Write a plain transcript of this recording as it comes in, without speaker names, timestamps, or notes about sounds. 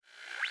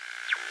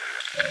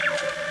Welcome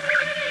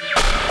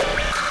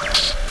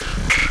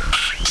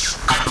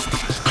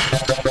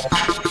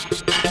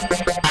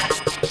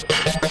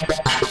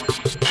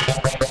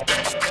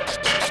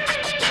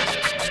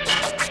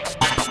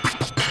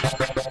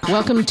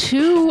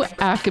to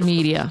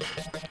Acamedia.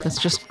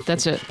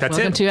 That's it.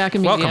 Welcome to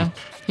Acamedia. Welcome.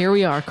 Here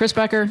we are. Chris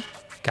Becker.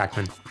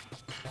 Kackman.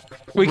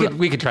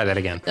 We could try that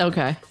again.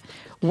 Okay.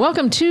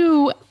 Welcome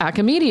to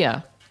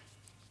Acamedia.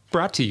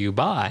 Brought to you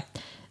by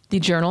The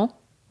Journal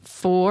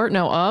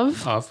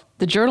of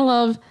The Journal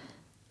of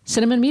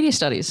Cinema and Media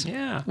Studies.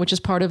 Yeah. Which is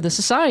part of the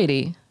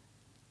Society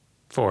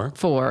for.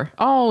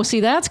 Oh, see,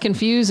 that's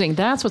confusing.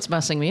 That's what's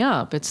messing me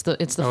up. It's the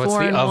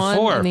for and one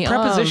for. and the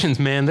Prepositions,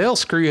 of. man, they'll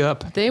screw you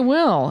up. They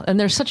will, and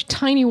they're such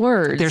tiny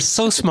words. They're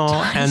so small,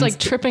 and it's like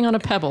tripping on a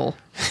pebble.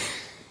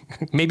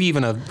 maybe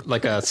even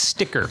a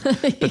sticker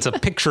that's a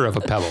picture of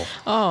a pebble.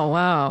 Oh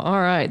wow! All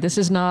right, this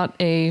is not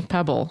a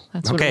pebble.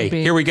 That's what it would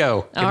be. Here we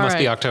go. It must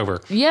be right.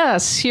 October.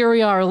 Yes, here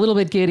we are, a little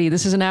bit giddy.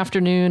 This is an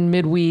afternoon,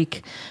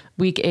 midweek.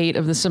 Week 8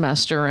 of the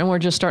semester, and we're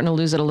just starting to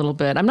lose it a little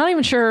bit. I'm not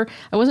even sure,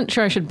 I wasn't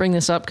sure I should bring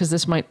this up because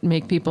this might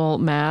make people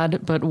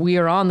mad, but we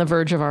are on the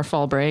verge of our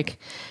fall break.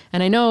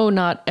 And I know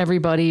not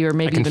everybody, or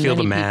maybe even many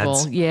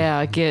people,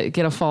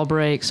 get a fall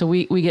break. So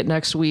we get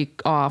next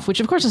week off,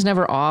 which of course is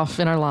never off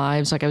in our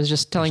lives. Like I was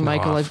just telling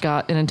Michael, I've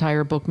got an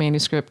entire book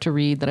manuscript to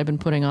read that I've been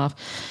putting off.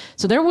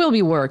 So there will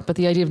be work, but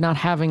the idea of not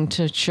having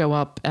to show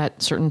up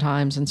at certain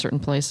times in certain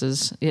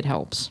places, it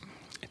helps.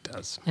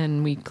 Does.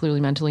 And we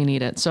clearly mentally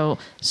need it. So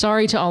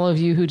sorry to all of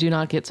you who do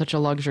not get such a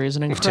luxury. It's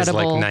an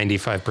incredible... Which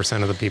is like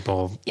 95% of the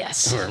people.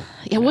 Yes.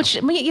 Which,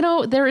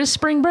 there is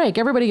spring break.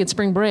 Everybody gets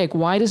spring break.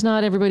 Why does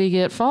not everybody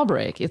get fall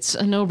break? It's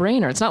a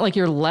no-brainer. It's not like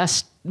you're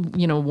less,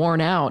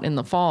 worn out in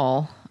the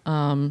fall.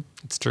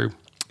 It's true.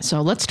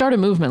 So let's start a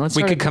movement.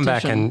 We could come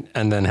back and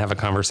then have a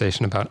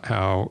conversation about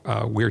how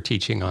we're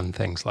teaching on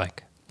things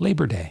like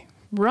Labor Day.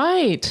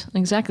 Right,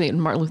 exactly. And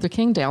Martin Luther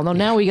King Day. Although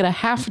now we get a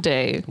half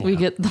day. Yeah. We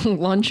get the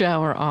lunch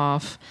hour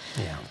off.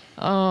 Yeah.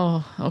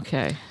 Oh,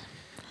 okay.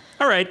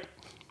 All right.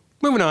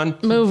 Moving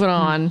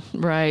on.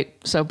 Right.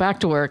 So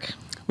back to work.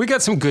 We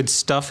got some good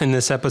stuff in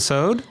this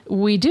episode.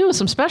 We do.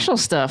 Some special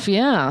stuff.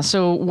 Yeah.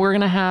 So we're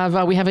going to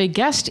have, we have a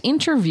guest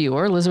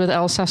interviewer. Elizabeth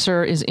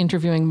Elsesser is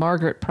interviewing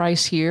Margaret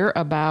Price here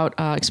about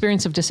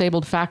experience of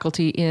disabled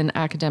faculty in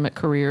academic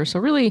careers.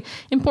 So really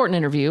important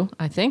interview,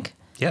 I think.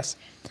 Yes.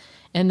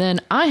 And then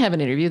I have an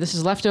interview. This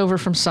is leftover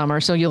from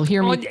summer, so you'll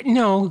hear me...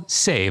 No,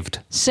 saved.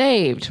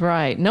 Saved,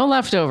 right. No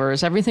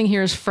leftovers. Everything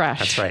here is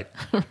fresh. That's right.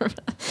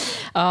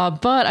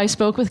 But I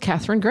spoke with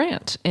Catherine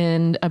Grant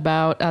and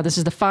about... this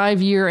is the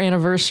 5-year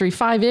anniversary,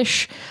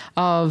 5-ish,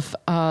 of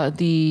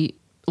the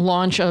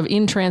launch of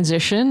In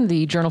Transition,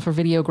 the Journal for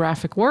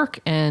Videographic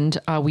Work, and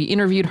we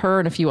interviewed her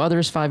and a few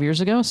others 5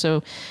 years ago,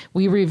 so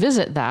we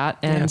revisit that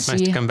and it's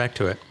nice to come back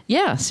to it.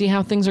 Yeah, see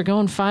how things are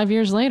going 5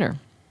 years later.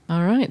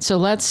 All right. So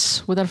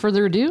let's, without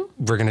further ado,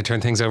 we're going to turn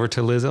things over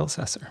to Liz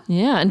Elsesser.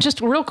 Yeah. And just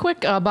real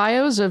quick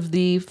bios of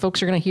the folks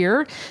you're going to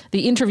hear.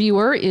 The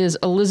interviewer is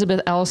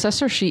Elizabeth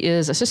Elsesser. She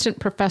is assistant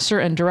professor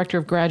and director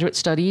of graduate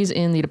studies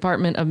in the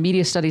Department of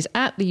Media Studies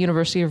at the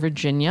University of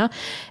Virginia.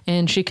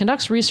 And she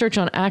conducts research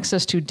on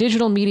access to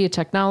digital media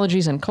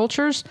technologies and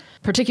cultures,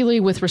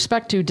 particularly with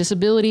respect to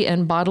disability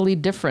and bodily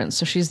difference.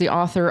 So she's the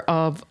author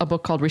of a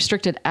book called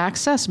Restricted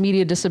Access,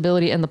 Media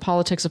Disability and the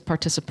Politics of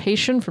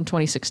Participation from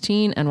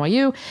 2016,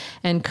 NYU.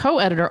 And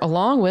co-editor,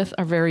 along with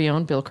our very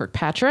own Bill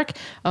Kirkpatrick,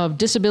 of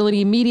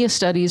Disability Media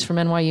Studies from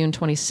NYU in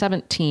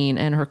 2017.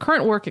 And her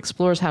current work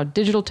explores how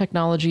digital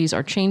technologies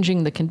are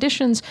changing the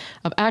conditions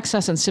of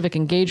access and civic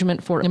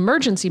engagement for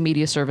emergency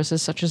media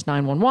services such as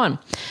 911.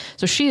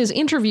 So she is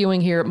interviewing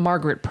here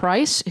Margaret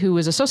Price, who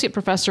is associate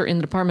professor in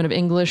the Department of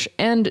English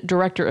and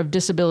director of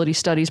Disability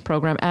Studies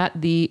program at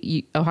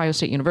the Ohio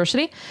State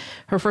University.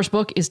 Her first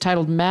book is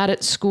titled Mad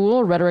at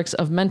School, Rhetorics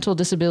of Mental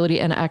Disability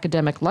and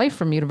Academic Life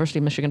from University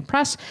of Michigan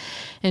Press.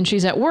 And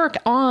she's at work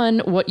on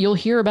what you'll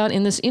hear about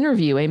in this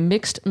interview, a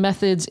mixed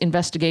methods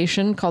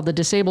investigation called the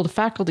Disabled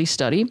Faculty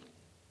Study.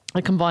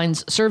 It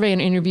combines survey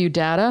and interview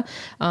data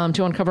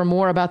to uncover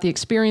more about the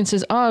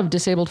experiences of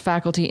disabled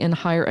faculty in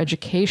higher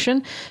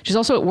education. She's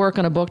also at work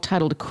on a book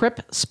titled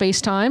CRIP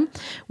Spacetime,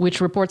 which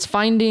reports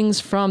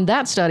findings from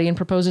that study and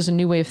proposes a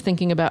new way of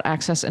thinking about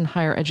access in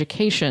higher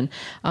education.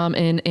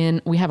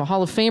 And we have a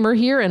Hall of Famer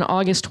here. In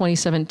August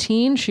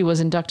 2017, she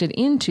was inducted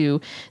into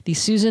the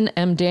Susan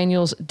M.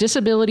 Daniels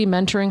Disability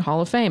Mentoring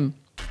Hall of Fame.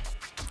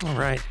 All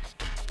right.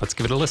 Let's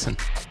give it a listen.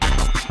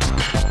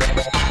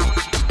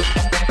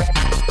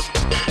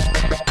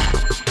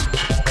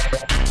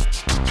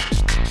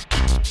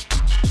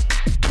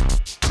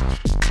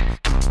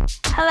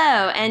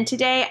 Hello, and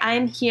today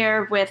I'm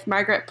here with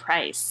Margaret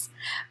Price.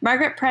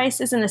 Margaret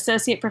Price is an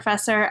associate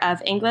professor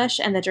of English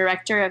and the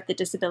director of the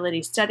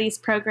Disability Studies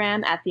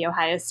program at The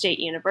Ohio State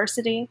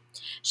University.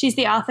 She's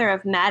the author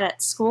of Mad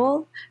at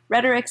School,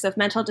 Rhetorics of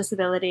Mental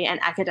Disability and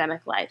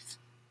Academic Life.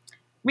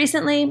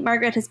 Recently,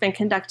 Margaret has been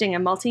conducting a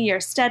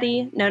multi-year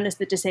study known as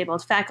the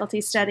Disabled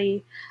Faculty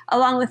Study,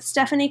 along with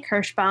Stephanie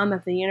Kirschbaum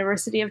of the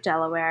University of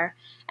Delaware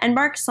and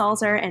Mark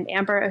Salzer and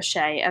Amber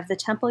O'Shea of the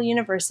Temple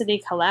University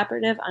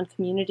Collaborative on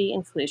Community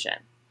Inclusion.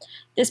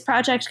 This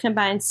project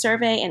combines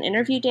survey and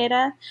interview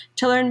data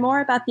to learn more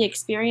about the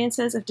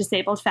experiences of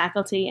disabled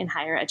faculty in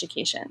higher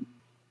education.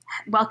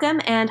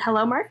 Welcome, and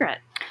hello, Margaret.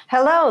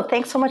 Hello,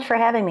 thanks so much for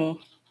having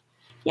me.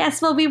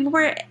 Yes, well, we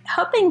were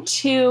hoping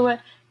to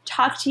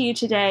talk to you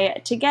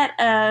today to get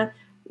a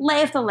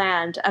lay of the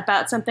land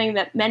about something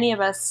that many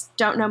of us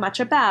don't know much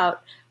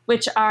about,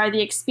 which are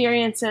the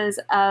experiences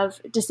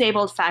of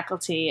disabled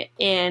faculty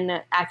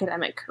in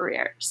academic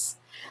careers.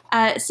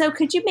 So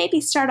could you maybe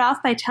start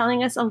off by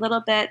telling us a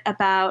little bit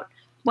about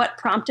what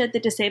prompted the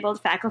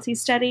Disabled Faculty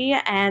Study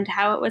and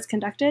how it was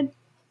conducted?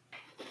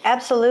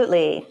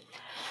 Absolutely.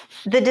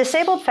 The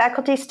Disabled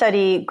Faculty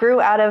Study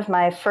grew out of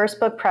my first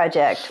book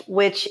project,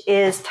 which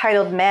is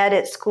titled Mad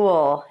at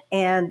School,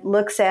 and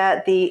looks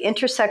at the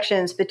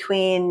intersections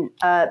between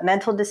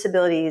mental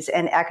disabilities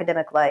and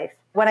academic life.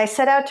 When I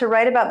set out to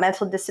write about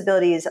mental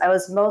disabilities, I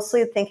was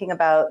mostly thinking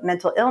about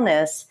mental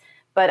illness,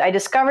 but I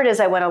discovered as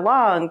I went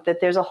along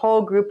that there's a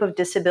whole group of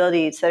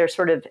disabilities that are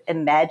sort of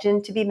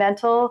imagined to be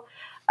mental.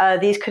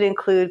 These could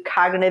include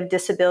cognitive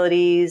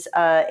disabilities,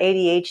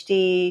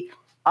 ADHD,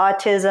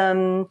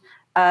 autism,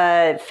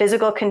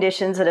 physical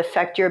conditions that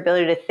affect your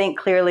ability to think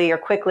clearly or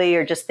quickly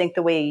or just think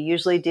the way you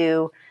usually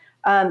do.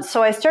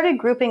 So I started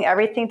grouping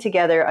everything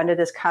together under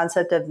this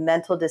concept of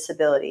mental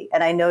disability.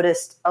 And I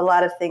noticed a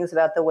lot of things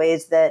about the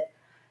ways that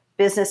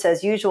business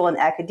as usual in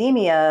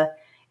academia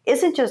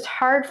isn't just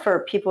hard for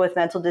people with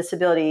mental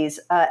disabilities.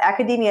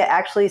 Academia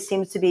actually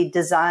seems to be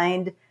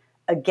designed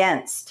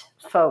against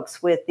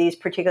folks with these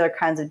particular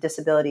kinds of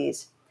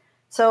disabilities.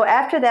 So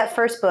after that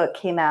first book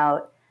came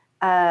out,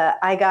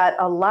 I got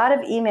a lot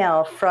of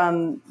email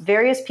from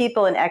various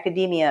people in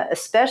academia,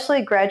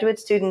 especially graduate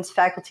students,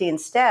 faculty, and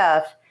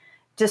staff,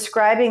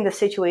 describing the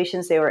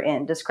situations they were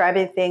in,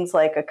 describing things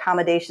like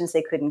accommodations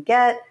they couldn't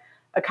get,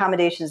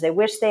 accommodations they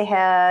wish they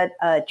had,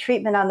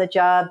 treatment on the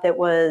job that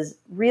was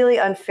really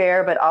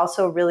unfair, but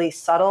also really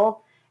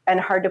subtle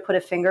and hard to put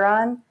a finger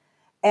on.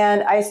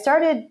 And I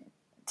started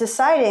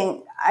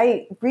deciding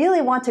I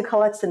really want to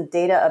collect some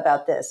data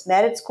about this.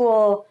 Mad at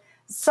School,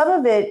 some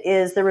of it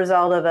is the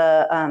result of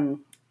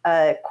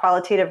a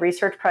qualitative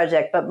research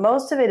project, but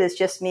most of it is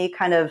just me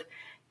kind of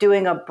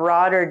doing a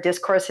broader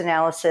discourse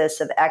analysis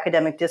of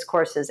academic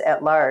discourses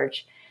at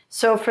large.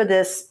 So for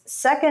this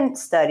second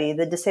study,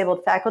 the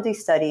Disabled Faculty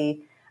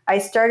Study, I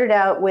started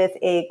out with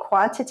a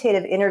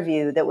quantitative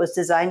interview that was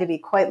designed to be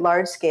quite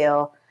large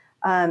scale.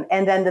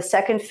 And then the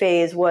second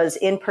phase was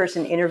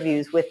in-person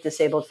interviews with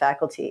disabled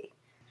faculty.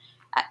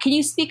 Can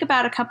you speak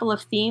about a couple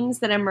of themes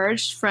that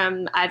emerged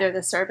from either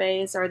the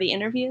surveys or the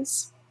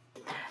interviews?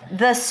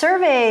 The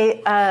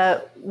survey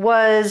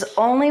was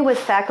only with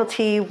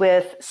faculty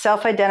with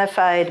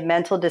self-identified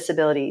mental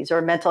disabilities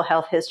or mental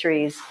health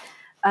histories.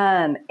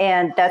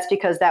 And that's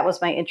because that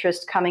was my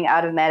interest coming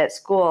out of Mad at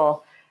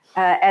School.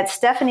 At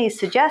Stephanie's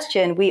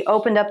suggestion, we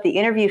opened up the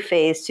interview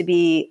phase to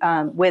be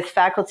with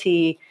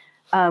faculty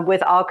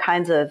with all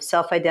kinds of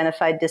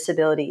self-identified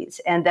disabilities.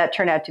 And that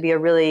turned out to be a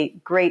really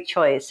great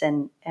choice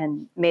and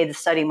made the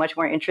study much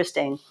more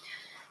interesting.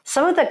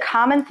 Some of the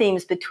common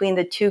themes between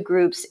the two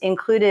groups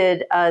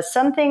included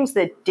some things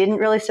that didn't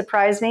really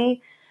surprise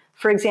me.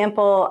 For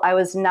example, I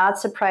was not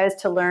surprised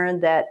to learn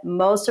that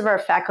most of our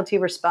faculty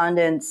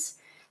respondents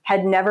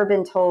had never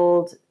been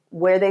told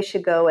where they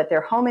should go at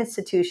their home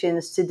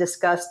institutions to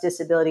discuss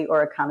disability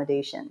or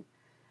accommodation.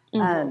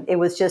 Mm-hmm. It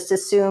was just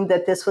assumed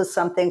that this was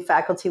something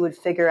faculty would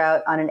figure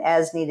out on an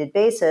as-needed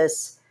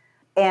basis.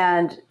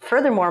 And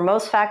furthermore,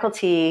 most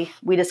faculty,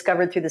 we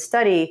discovered through the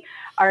study,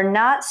 are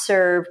not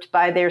served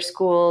by their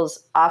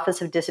school's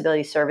Office of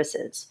Disability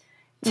Services.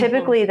 Mm-hmm.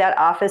 Typically, that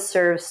office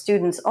serves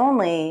students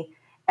only,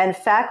 and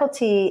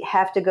faculty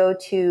have to go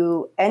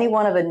to any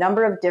one of a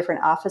number of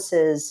different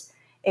offices,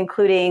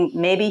 including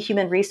maybe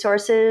human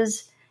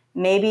resources,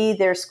 maybe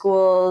their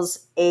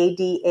school's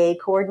ADA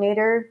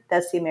coordinator,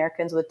 that's the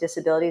Americans with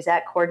Disabilities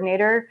Act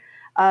coordinator,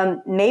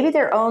 maybe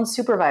their own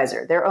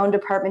supervisor, their own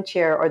department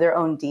chair, or their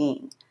own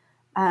dean.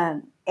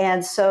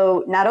 And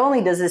so not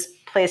only does this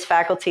place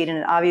faculty in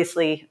an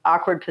obviously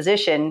awkward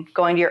position,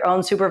 going to your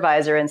own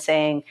supervisor and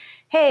saying,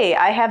 hey,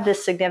 I have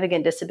this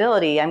significant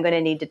disability, I'm going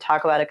to need to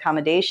talk about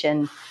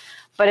accommodation,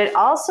 but it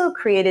also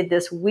created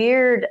this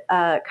weird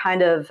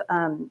kind of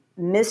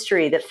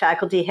mystery that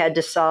faculty had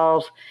to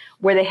solve,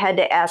 where they had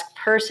to ask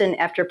person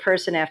after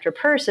person after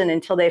person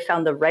until they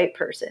found the right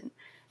person.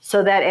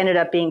 So that ended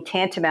up being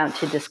tantamount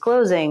to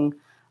disclosing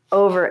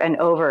over and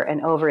over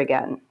and over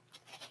again.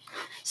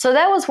 So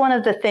that was one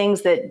of the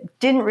things that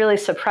didn't really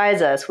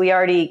surprise us. We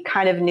already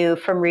kind of knew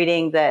from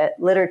reading the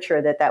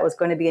literature that that was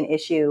going to be an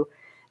issue.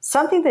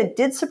 Something that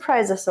did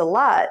surprise us a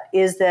lot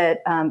is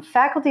that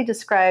faculty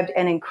described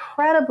an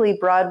incredibly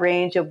broad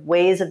range of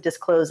ways of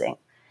disclosing.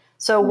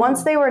 So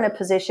once they were in a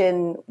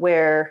position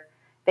where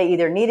they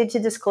either needed to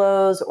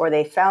disclose or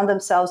they found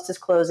themselves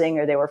disclosing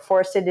or they were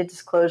forced into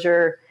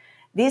disclosure,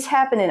 these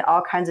happen in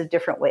all kinds of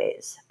different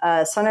ways.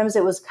 Sometimes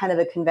it was kind of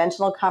a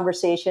conventional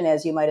conversation,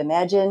 as you might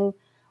imagine,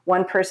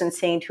 one person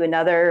saying to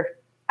another,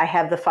 I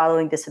have the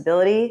following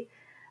disability.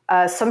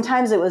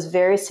 Sometimes it was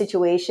very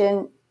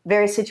situational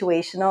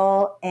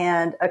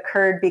and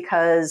occurred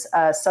because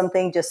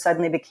something just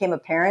suddenly became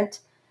apparent.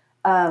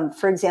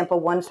 For example,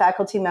 one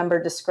faculty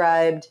member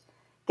described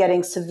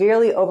getting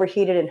severely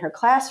overheated in her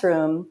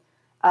classroom.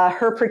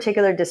 Her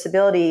particular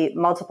disability,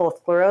 multiple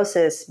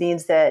sclerosis,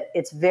 means that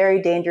it's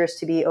very dangerous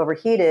to be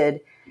overheated.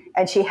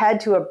 And she had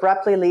to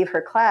abruptly leave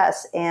her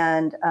class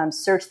and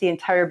search the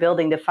entire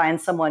building to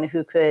find someone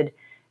who could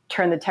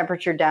turn the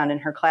temperature down in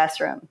her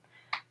classroom.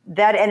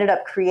 That ended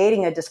up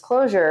creating a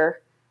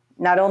disclosure,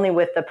 not only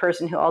with the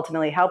person who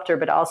ultimately helped her,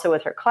 but also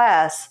with her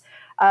class.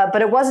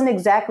 But it wasn't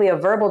exactly a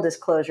verbal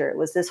disclosure. It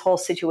was this whole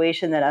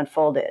situation that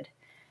unfolded.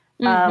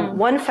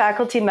 One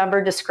faculty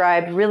member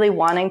described really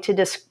wanting to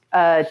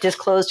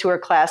disclose to her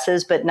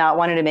classes, but not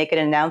wanting to make an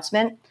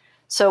announcement.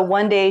 So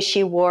one day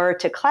she wore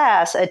to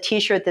class a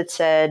t-shirt that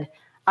said,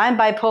 I'm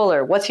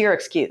bipolar, what's your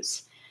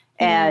excuse?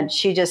 And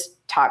she just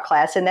taught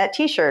class in that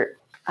t-shirt.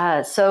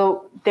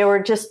 So there were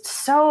just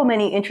so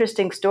many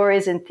interesting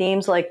stories and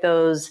themes like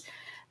those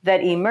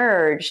that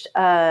emerged.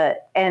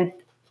 And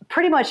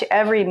pretty much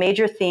every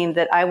major theme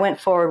that I went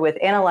forward with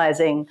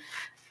analyzing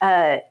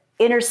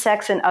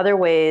intersects in other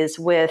ways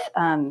with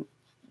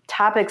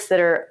topics that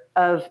are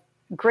of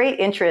great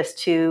interest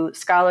to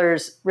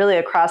scholars really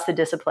across the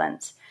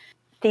disciplines.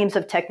 Themes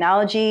of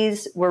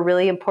technologies were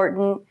really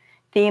important.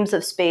 Themes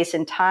of space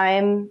and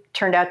time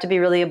turned out to be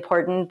really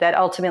important. That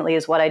ultimately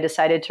is what I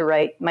decided to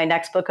write my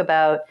next book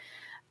about.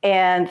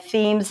 And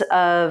themes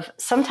of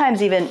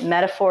sometimes even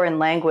metaphor and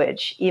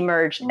language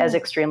emerged as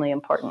extremely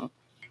important.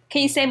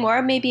 Can you say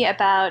more maybe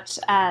about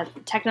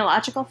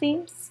technological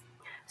themes?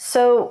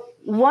 So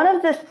one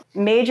of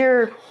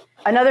the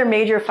another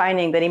major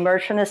finding that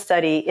emerged from this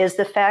study is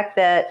the fact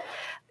that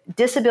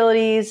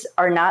disabilities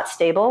are not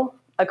stable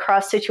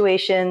across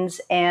situations,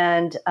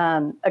 and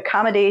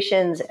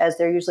accommodations, as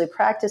they're usually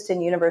practiced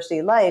in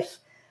university life,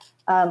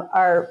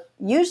 are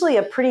usually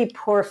a pretty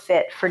poor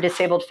fit for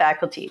disabled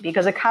faculty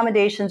because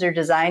accommodations are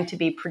designed to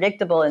be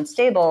predictable and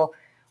stable,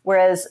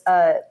 whereas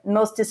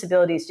most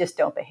disabilities just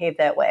don't behave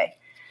that way.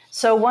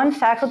 So one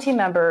faculty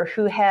member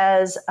who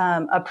has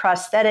a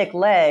prosthetic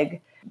leg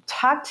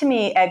talked to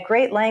me at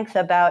great length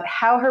about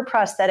how her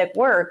prosthetic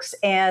works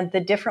and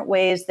the different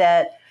ways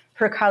that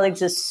her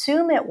colleagues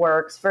assume it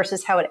works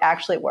versus how it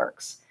actually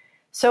works.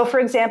 So, for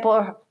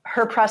example,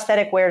 her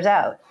prosthetic wears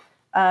out.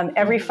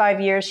 Every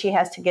 5 years, she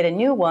has to get a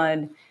new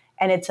one,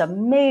 and it's a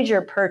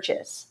major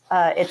purchase.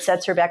 It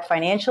sets her back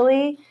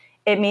financially.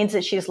 It means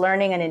that she's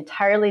learning an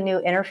entirely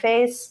new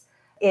interface.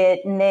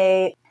 It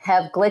may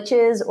have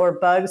glitches or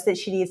bugs that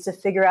she needs to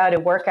figure out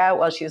and work out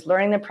while she's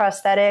learning the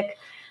prosthetic.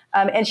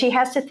 And she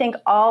has to think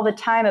all the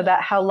time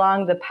about how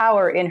long the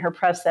power in her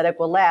prosthetic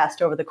will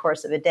last over the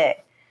course of a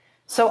day.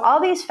 So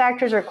all these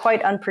factors are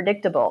quite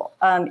unpredictable.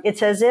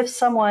 It's as if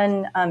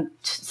someone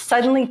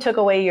suddenly took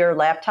away your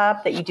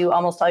laptop that you do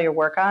almost all your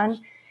work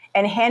on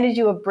and handed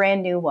you a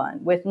brand new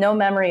one with no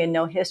memory and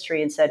no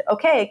history and said,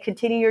 okay,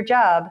 continue your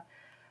job.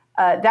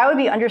 That would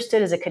be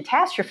understood as a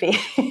catastrophe.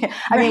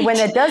 I mean, when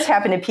that does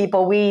happen to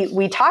people,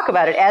 we talk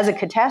about it as a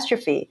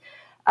catastrophe.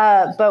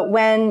 But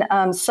when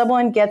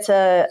someone gets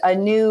a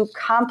new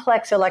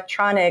complex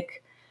electronic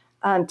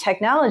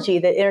technology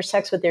that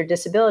intersects with their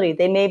disability,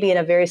 they may be in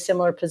a very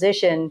similar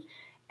position,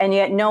 and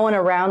yet no one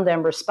around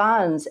them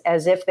responds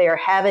as if they are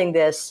having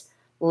this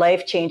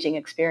life-changing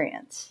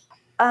experience.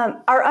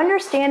 Our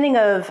understanding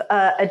of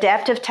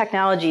adaptive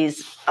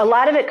technologies, a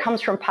lot of it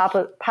comes from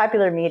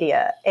popular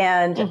media,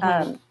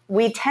 and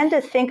we tend to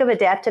think of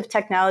adaptive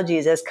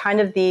technologies as kind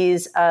of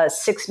these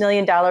 $6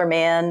 million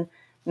man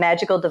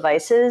magical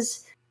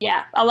devices.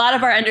 Yeah, a lot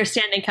of our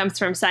understanding comes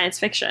from science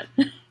fiction.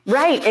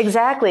 Right,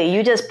 exactly.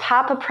 You just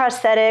pop a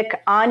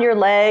prosthetic on your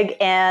leg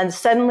and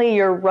suddenly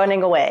you're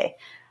running away.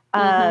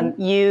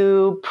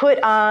 You put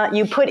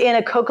in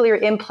a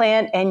cochlear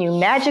implant and you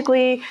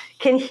magically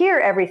can hear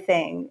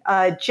everything,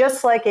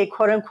 just like a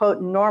quote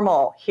unquote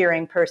normal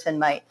hearing person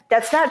might.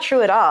 That's not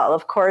true at all.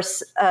 Of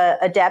course,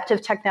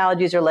 adaptive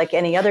technologies are like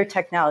any other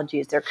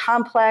technologies. They're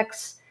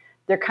complex.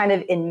 They're kind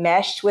of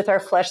enmeshed with our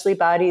fleshly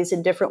bodies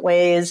in different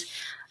ways.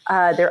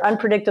 They're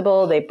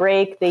unpredictable. They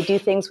break. They do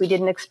things we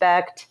didn't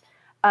expect.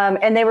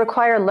 And they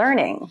require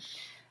learning.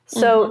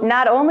 So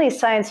not only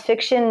science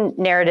fiction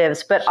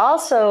narratives, but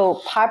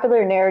also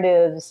popular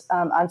narratives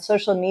on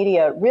social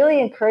media really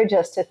encourage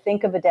us to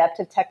think of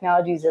adaptive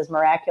technologies as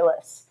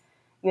miraculous.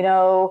 You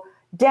know,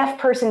 deaf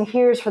person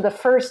hears for the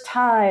first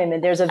time,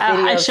 and there's a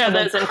video of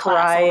someone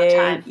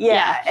crying.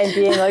 Yeah, and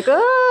being like,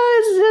 oh,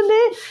 this is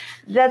amazing.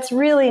 That's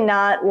really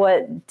not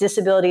what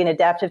disability and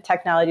adaptive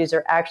technologies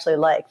are actually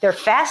like. They're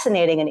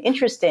fascinating and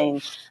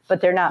interesting,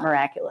 but they're not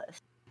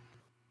miraculous.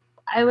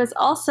 I was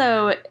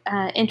also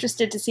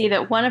interested to see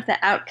that one of the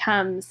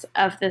outcomes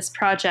of this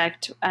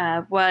project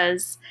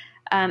was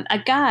a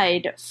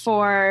guide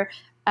for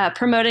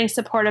promoting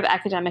supportive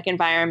academic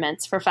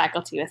environments for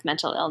faculty with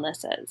mental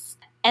illnesses.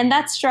 And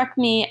that struck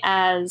me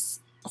as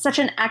such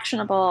an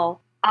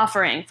actionable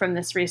offering from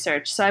this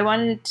research. So I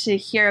wanted to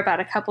hear about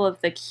a couple of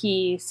the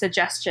key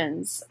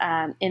suggestions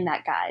in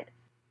that guide.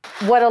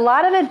 What a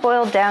lot of it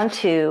boiled down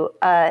to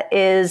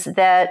is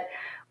that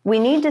we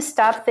need to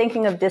stop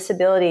thinking of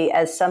disability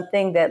as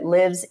something that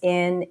lives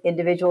in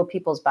individual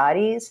people's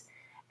bodies.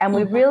 And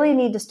we really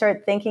need to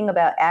start thinking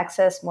about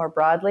access more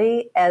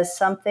broadly as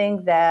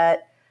something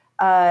that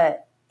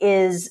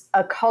is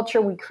a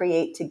culture we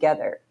create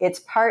together.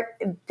 It's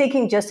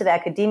thinking just of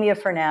academia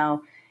for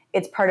now,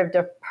 it's part of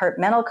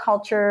departmental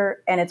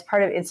culture and it's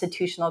part of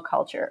institutional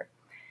culture.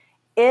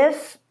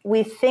 If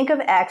we think of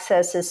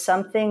access as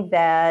something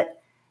that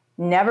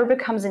never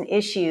becomes an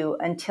issue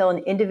until an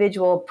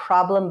individual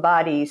problem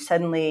body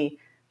suddenly,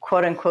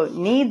 quote unquote,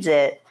 needs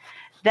it,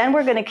 then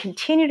we're going to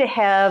continue to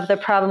have the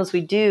problems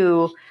we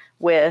do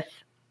with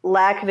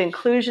lack of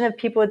inclusion of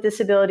people with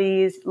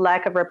disabilities,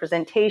 lack of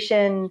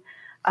representation,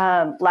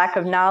 lack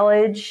of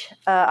knowledge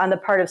on the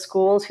part of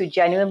schools who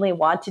genuinely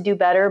want to do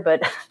better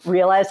but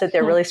realize that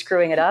they're really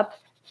screwing it up.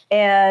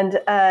 And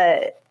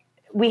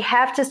we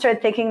have to start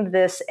thinking of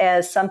this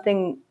as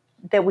something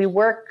that we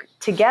work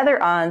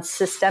together on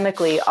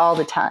systemically all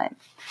the time.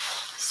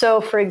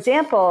 So, for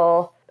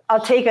example,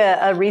 I'll take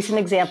a recent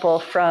example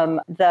from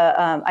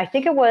I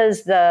think it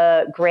was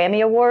the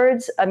Grammy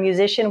Awards. A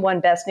musician won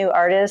Best New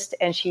Artist,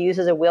 and she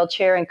uses a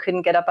wheelchair and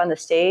couldn't get up on the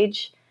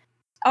stage.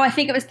 Oh, I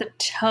think it was the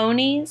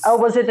Tonys. Oh,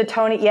 was it the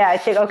Tony? Yeah, I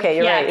think, okay,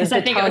 you're right. Because I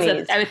would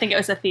think it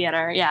was a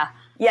theater, yeah.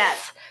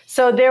 Yes.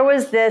 So there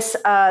was this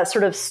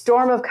sort of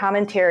storm of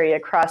commentary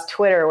across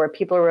Twitter where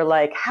people were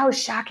like, how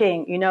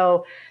shocking,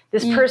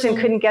 this person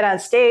couldn't get on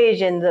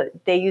stage and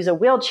they use a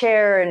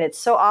wheelchair and it's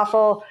so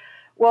awful.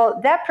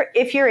 Well,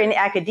 if you're in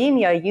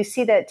academia, you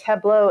see that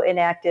tableau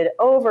enacted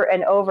over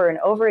and over and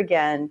over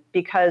again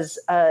because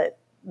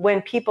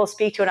when people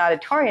speak to an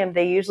auditorium,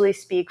 they usually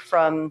speak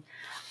from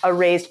a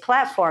raised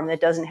platform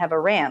that doesn't have a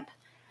ramp.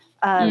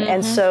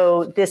 And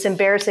so this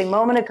embarrassing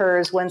moment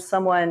occurs when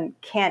someone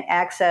can't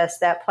access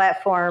that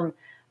platform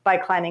by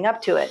climbing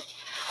up to it.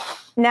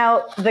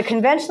 Now, the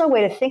conventional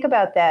way to think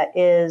about that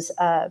is,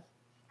 oh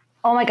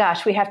my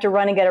gosh, we have to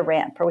run and get a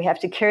ramp, or we have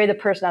to carry the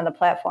person on the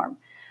platform.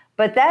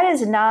 But that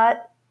is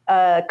not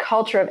a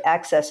culture of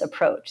access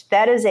approach.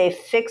 That is a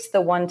fix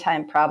the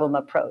one-time problem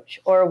approach,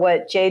 or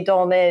what Jay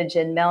Dolmage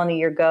and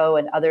Melanie Yergo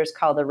and others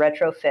call the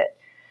retrofit.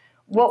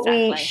 What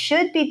we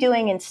should be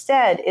doing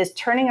instead is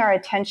turning our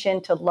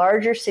attention to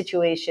larger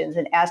situations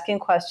and asking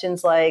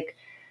questions like,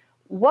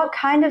 what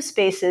kind of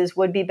spaces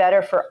would be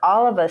better for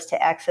all of us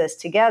to access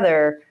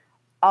together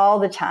all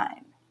the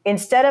time?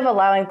 Instead of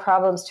allowing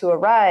problems to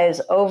arise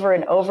over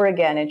and over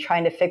again and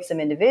trying to fix them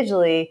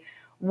individually,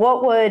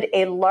 what would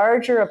a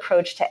larger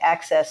approach to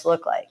access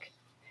look like?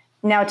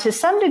 Now, to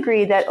some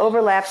degree, that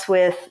overlaps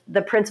with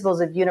the principles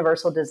of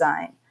universal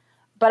design.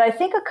 But I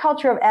think a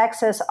culture of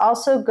access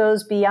also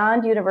goes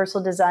beyond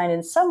universal design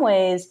in some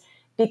ways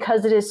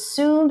because it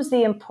assumes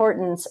the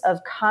importance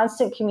of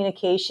constant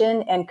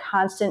communication and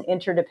constant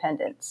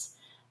interdependence,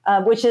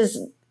 which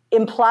is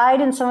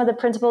implied in some of the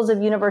principles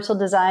of universal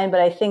design, but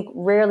I think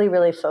rarely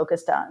really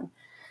focused on.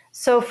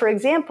 So, for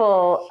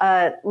example,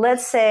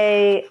 let's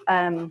say,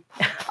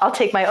 I'll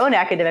take my own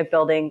academic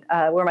building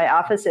where my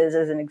office is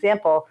as an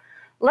example.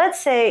 Let's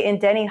say in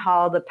Denny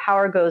Hall, the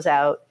power goes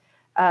out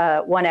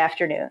one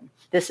afternoon.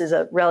 This is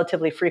a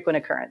relatively frequent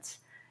occurrence.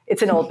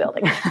 It's an old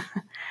building.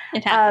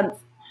 It happens.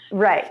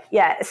 Right,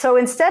 yeah. So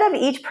instead of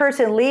each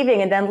person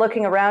leaving and then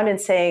looking around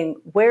and saying,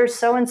 where's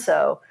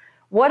so-and-so?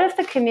 What if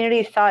the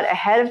community thought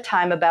ahead of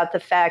time about the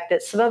fact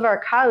that some of our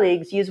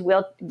colleagues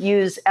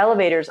use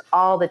elevators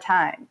all the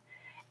time?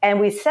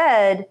 And we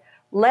said,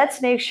 let's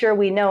make sure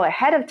we know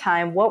ahead of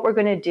time what we're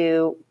going to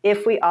do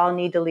if we all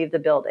need to leave the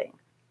building.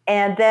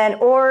 And then,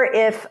 or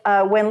if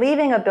when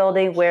leaving a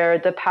building where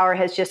the power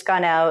has just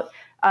gone out,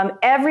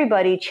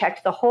 everybody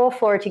checked the whole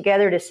floor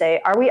together to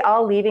say, are we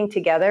all leaving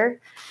together?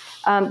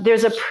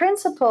 There's a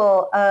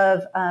principle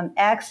of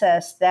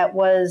access that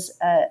was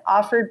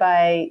offered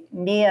by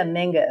Mia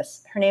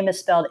Mingus. Her name is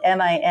spelled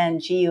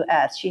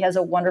Mingus. She has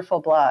a wonderful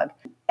blog.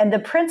 And the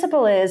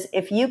principle is,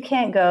 if you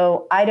can't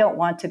go, I don't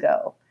want to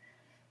go.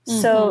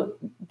 So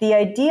the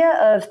idea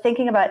of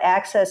thinking about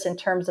access in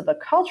terms of a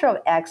culture of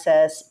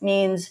access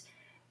means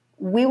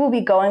we will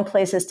be going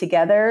places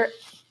together,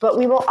 but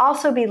we will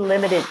also be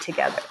limited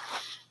together.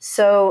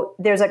 So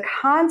there's a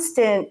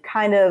constant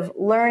kind of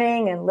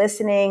learning and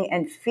listening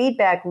and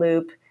feedback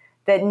loop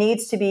that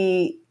needs to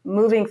be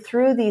moving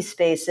through these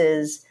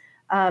spaces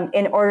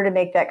in order to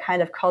make that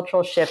kind of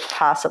cultural shift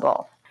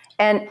possible.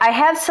 And I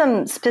have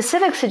some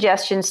specific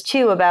suggestions,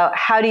 too, about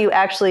how do you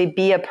actually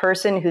be a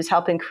person who's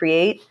helping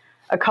create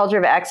a culture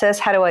of access?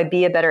 How do I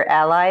be a better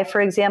ally,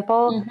 for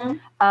example?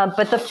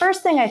 But the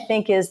first thing I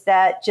think is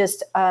that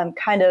just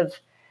kind of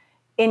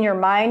in your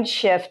mind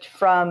shift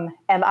from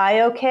am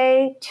I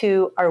okay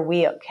to are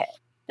we okay?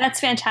 That's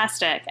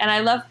fantastic. And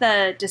I love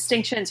the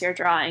distinctions you're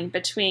drawing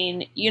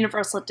between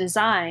universal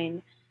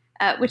design,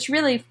 which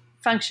really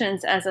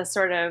functions as a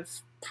sort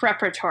of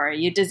preparatory.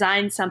 You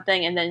design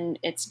something and then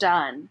it's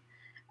done.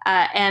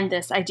 and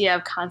this idea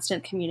of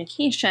constant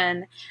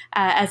communication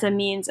as a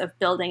means of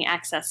building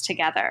access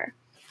together.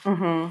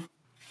 Mm-hmm.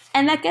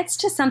 And that gets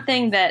to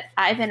something that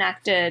I've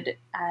enacted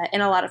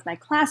in a lot of my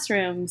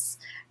classrooms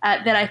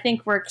that I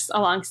think works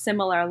along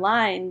similar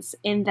lines,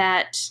 in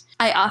that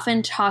I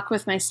often talk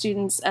with my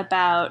students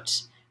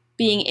about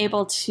being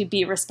able to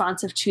be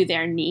responsive to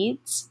their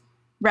needs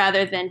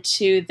rather than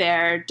to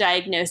their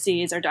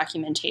diagnoses or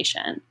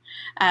documentation.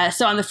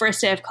 So on the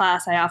first day of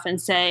class, I often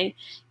say,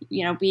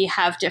 we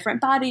have different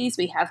bodies,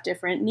 we have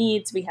different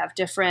needs, we have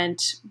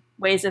different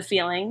ways of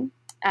feeling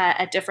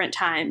at different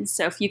times.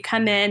 So if you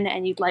come in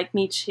and you'd like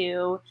me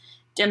to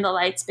dim the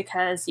lights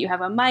because you have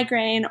a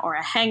migraine or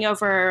a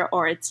hangover,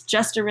 or it's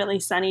just a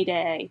really sunny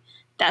day,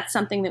 that's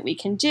something that we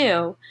can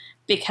do,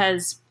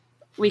 because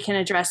we can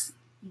address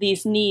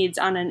these needs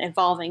on an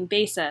evolving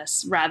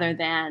basis rather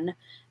than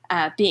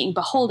being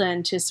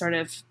beholden to sort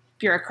of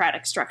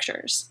bureaucratic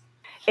structures.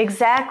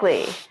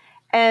 Exactly.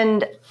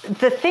 And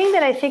the thing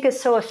that I think is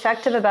so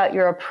effective about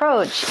your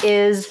approach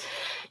is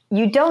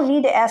you don't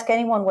need to ask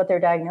anyone what their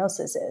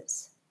diagnosis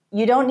is.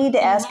 You don't need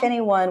to ask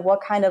anyone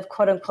what kind of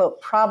quote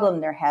unquote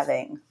problem they're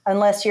having,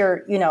 unless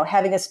you're,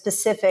 having a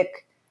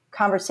specific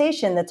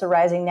conversation that's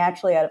arising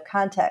naturally out of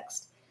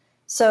context.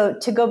 So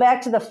to go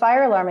back to the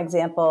fire alarm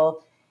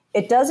example,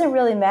 it doesn't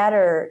really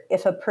matter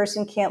if a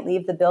person can't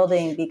leave the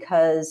building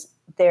because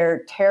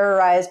they're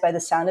terrorized by the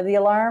sound of the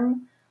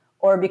alarm,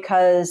 or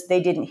because they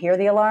didn't hear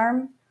the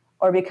alarm,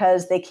 or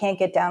because they can't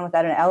get down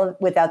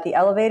without the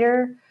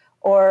elevator,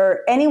 or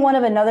any one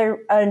of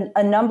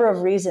a number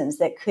of reasons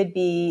that could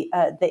be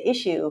the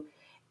issue.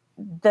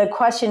 The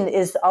question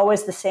is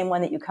always the same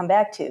one that you come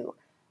back to.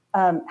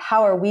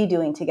 How are we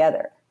doing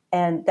together?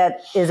 And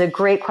that is a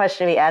great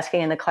question to be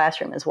asking in the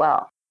classroom as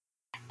well.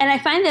 And I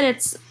find that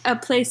it's a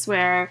place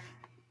where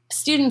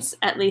students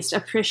at least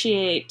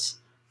appreciate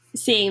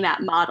seeing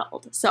that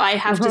modeled. So I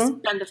have to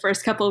spend the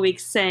first couple of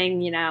weeks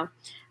saying,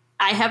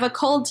 I have a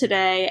cold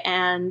today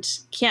and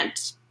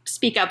can't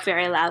speak up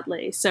very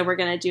loudly, so we're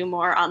going to do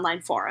more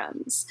online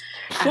forums.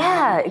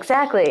 Yeah,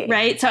 exactly.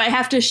 Right? So I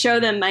have to show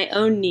them my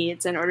own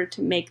needs in order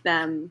to make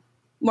them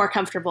more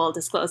comfortable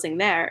disclosing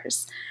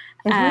theirs.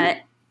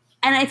 And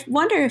I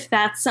wonder if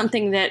that's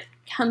something that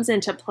comes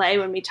into play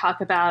when we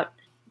talk about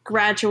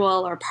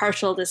gradual or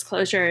partial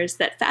disclosures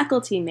that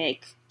faculty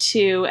make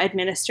to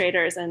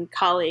administrators and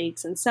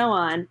colleagues and so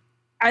on.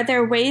 Are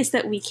there ways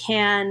that we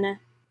can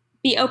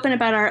be open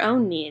about our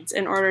own needs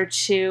in order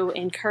to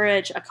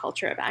encourage a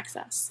culture of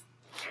access?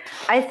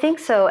 I think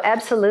so,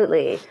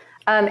 absolutely.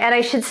 And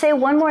I should say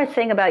one more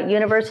thing about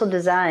universal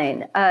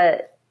design.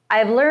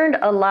 I've learned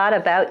a lot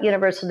about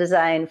universal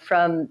design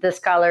from the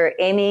scholar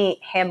Amy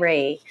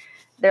Hamraie.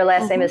 Their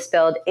last name is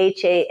spelled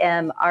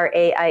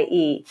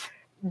Hamraie.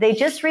 They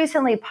just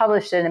recently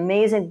published an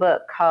amazing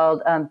book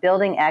called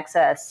Building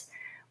Access,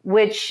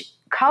 which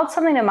called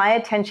something to my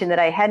attention that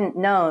I hadn't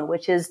known,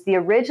 which is the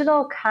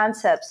original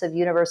concepts of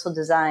universal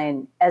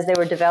design as they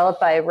were developed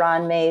by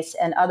Ron Mace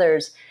and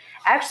others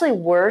actually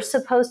were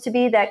supposed to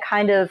be that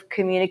kind of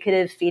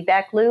communicative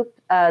feedback loop,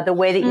 the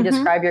way that you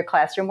describe your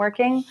classroom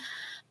working.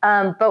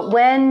 But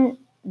when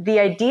the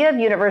idea of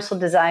universal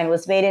design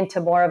was made into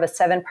more of a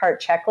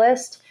 7-part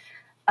checklist,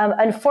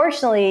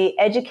 unfortunately,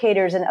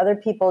 educators and other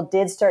people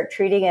did start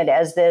treating it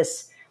as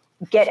this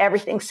get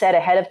everything set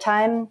ahead of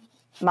time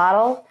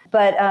model.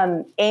 But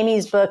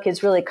Amy's book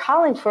is really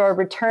calling for a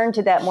return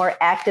to that more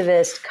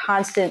activist,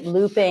 constant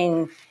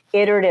looping,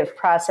 iterative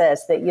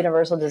process that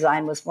universal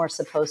design was more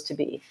supposed to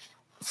be.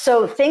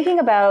 So thinking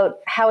about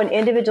how an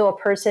individual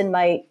person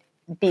might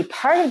be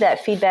part of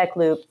that feedback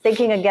loop,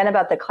 thinking again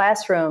about the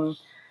classroom,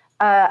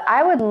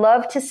 I would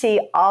love to see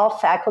all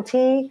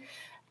faculty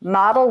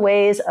model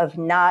ways of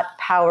not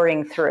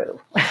powering through.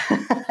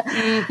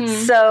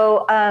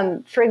 So,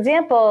 for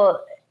example,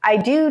 I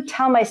do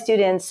tell my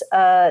students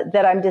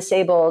that I'm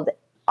disabled,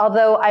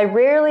 although I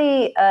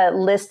rarely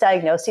list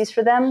diagnoses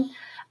for them.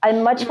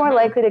 I'm much more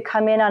likely to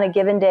come in on a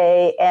given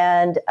day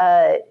and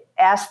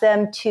ask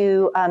them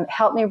to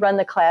help me run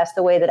the class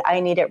the way that I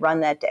need it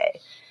run that day.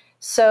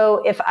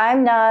 So if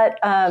I'm not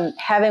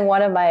having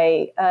one of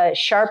my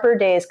sharper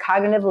days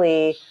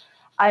cognitively,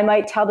 I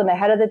might tell them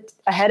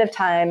ahead of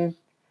time,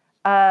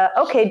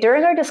 okay,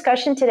 during our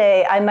discussion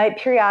today, I might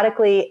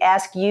periodically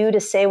ask you to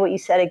say what you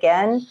said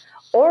again,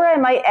 or I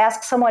might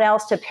ask someone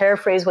else to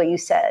paraphrase what you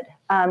said.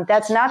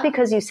 That's not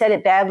because you said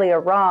it badly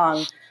or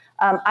wrong.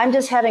 I'm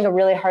just having a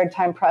really hard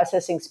time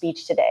processing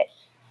speech today.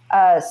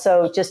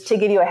 So just to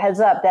give you a heads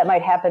up, that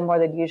might happen more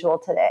than usual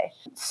today.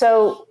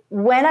 So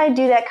when I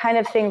do that kind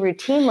of thing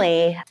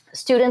routinely,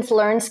 students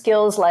learn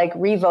skills like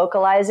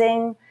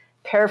revocalizing,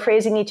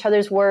 paraphrasing each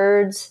other's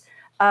words,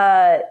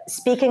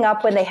 speaking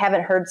up when they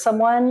haven't heard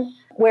someone.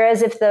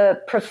 Whereas if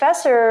the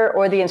professor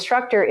or the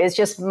instructor is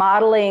just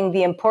modeling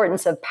the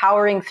importance of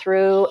powering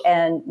through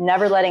and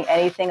never letting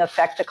anything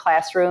affect the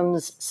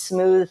classroom's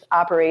smooth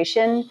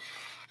operation,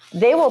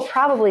 they will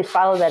probably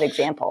follow that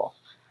example.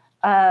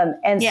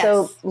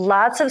 So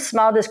lots of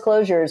small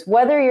disclosures,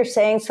 whether you're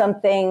saying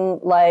something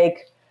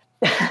like,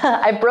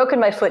 I've broken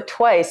my foot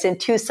twice in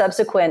 2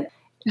 subsequent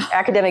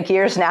academic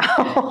years now.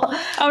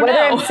 Oh, whether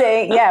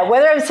no.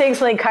 whether I'm saying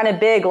something kind of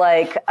big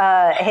like,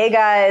 hey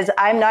guys,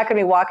 I'm not going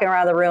to be walking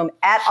around the room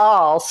at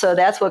all, so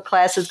that's what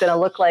class is going to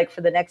look like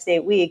for the next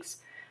 8 weeks,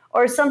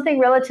 or something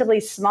relatively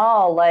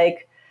small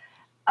like,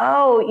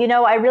 oh,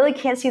 I really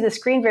can't see the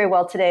screen very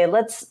well today.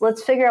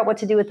 Let's figure out what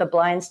to do with the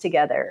blinds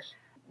together.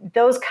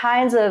 Those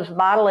kinds of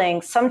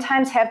modeling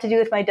sometimes have to do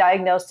with my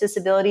diagnosed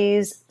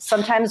disabilities,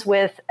 sometimes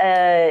with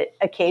an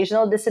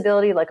occasional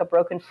disability like a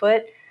broken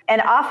foot,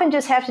 and often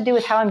just have to do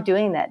with how I'm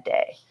doing that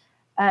day.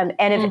 And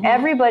if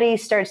everybody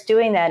starts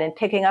doing that and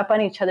picking up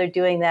on each other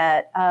doing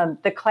that,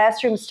 the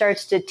classroom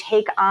starts to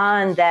take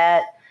on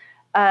that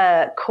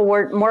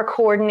more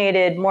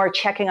coordinated, more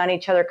checking on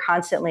each other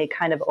constantly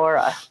kind of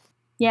aura.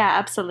 Yeah,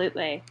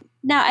 absolutely.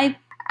 Now,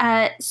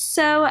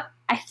 so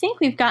I think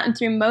we've gotten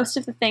through most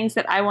of the things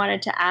that I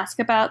wanted to ask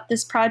about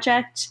this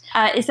project.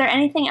 Is there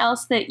anything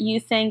else that you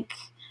think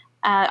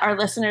our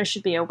listeners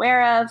should be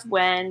aware of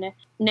when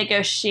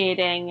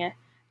negotiating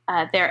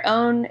their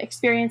own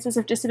experiences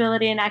of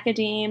disability in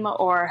academia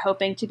or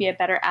hoping to be a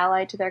better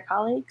ally to their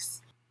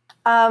colleagues?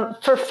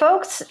 For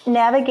folks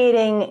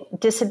navigating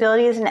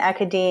disabilities in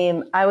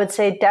academia, I would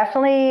say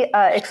definitely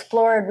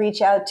explore and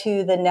reach out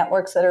to the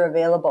networks that are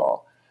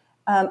available.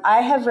 I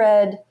have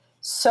read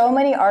so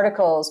many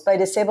articles by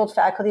disabled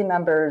faculty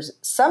members,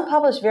 some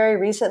published very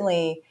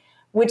recently,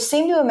 which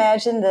seem to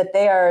imagine that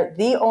they are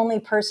the only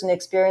person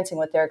experiencing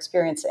what they're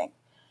experiencing.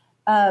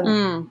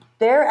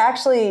 They're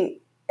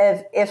actually,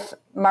 if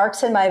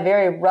Mark's and my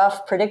very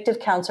rough predictive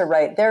counts are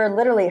right, there are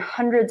literally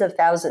hundreds of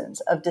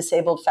thousands of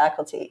disabled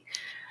faculty.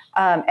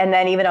 And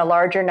then even a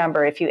larger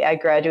number if you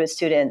add graduate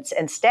students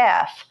and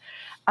staff.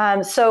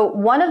 So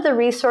one of the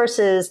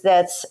resources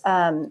that's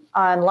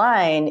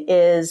online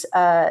is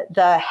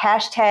the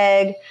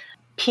hashtag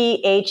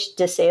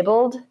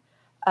PHDisabled,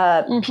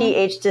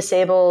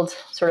 PHDisabled,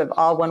 sort of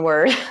all one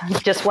word,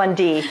 just one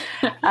D.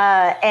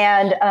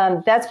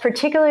 And that's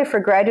particularly for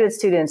graduate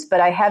students,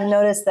 but I have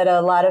noticed that a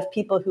lot of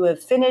people who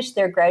have finished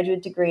their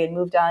graduate degree and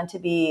moved on to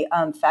be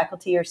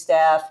faculty or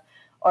staff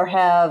or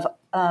have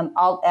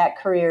alt-act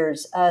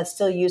careers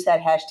still use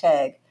that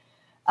hashtag.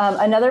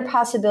 Another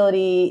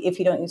possibility, if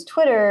you don't use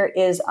Twitter,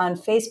 is on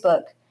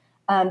Facebook.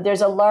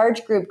 There's a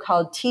large group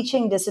called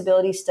Teaching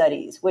Disability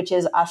Studies, which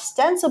is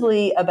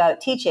ostensibly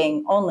about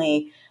teaching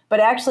only,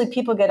 but actually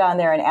people get on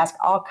there and ask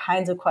all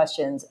kinds of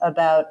questions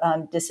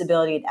about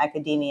disability in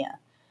academia.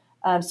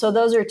 So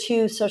those are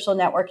two social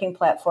networking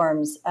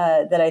platforms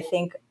that I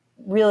think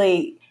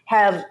really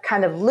have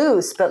kind of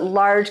loose but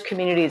large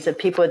communities of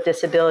people with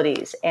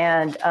disabilities,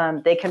 and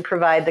they can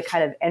provide the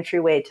kind of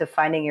entryway to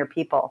finding your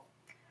people.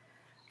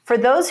 For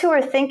those who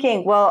are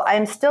thinking, well,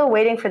 I'm still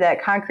waiting for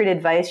that concrete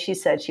advice she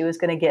said she was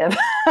going to give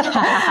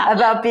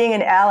about being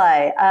an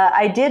ally,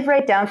 I did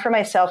write down for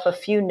myself a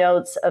few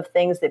notes of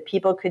things that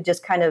people could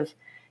just kind of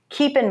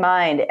keep in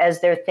mind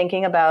as they're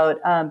thinking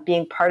about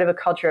being part of a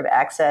culture of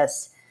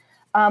access.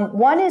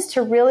 One is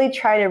to really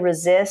try to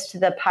resist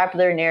the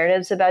popular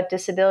narratives about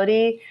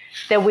disability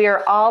that we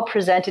are all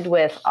presented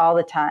with all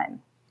the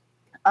time.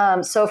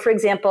 So, for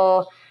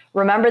example,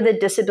 remember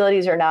that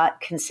disabilities are not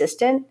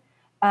consistent.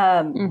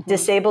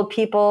 Disabled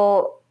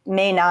people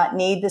may not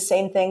need the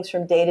same things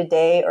from day to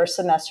day or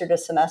semester to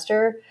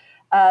semester.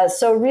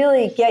 So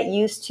really get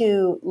used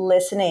to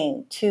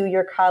listening to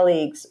your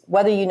colleagues,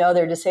 whether you know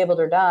they're disabled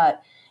or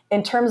not,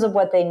 in terms of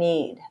what they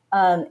need.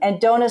 And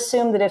don't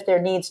assume that if their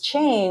needs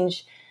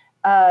change,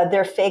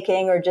 they're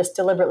faking or just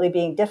deliberately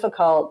being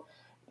difficult.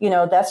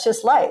 That's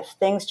just life.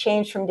 Things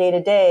change from day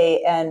to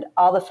day, and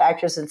all the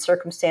factors and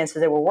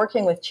circumstances that we're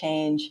working with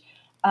change.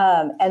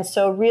 And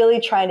so really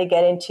trying to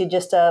get into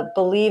just a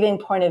believing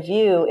point of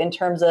view in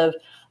terms of,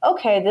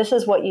 okay, this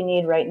is what you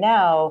need right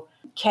now,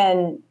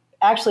 can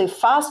actually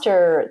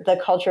foster the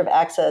culture of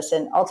access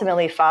and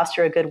ultimately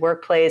foster a good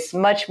workplace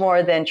much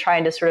more than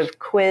trying to sort of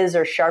quiz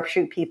or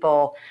sharpshoot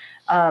people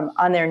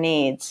on their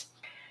needs.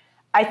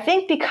 I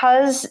think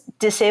because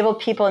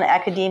disabled people in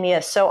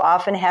academia so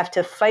often have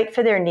to fight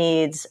for their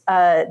needs,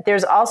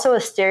 there's also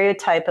a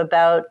stereotype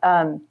about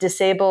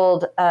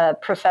disabled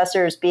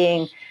professors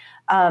being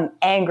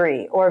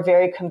angry or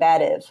very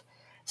combative.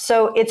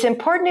 So it's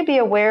important to be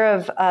aware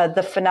of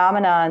the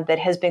phenomenon that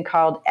has been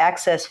called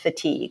access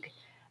fatigue.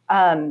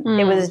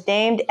 It was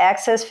named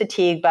access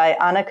fatigue by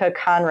Annika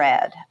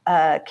Conrad,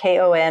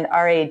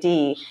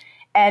 Konrad.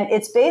 And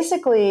it's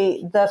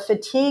basically the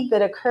fatigue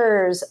that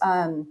occurs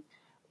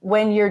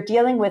when you're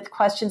dealing with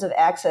questions of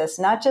access,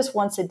 not just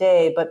once a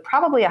day, but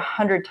probably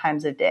 100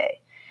 times a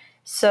day.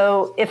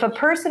 So if a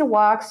person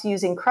walks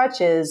using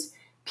crutches,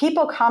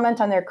 people comment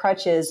on their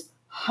crutches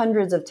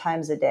hundreds of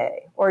times a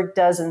day or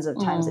dozens of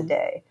times a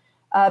day.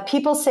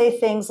 People say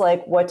things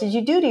like, "What did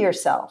you do to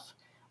yourself?"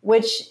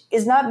 Which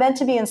is not meant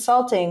to be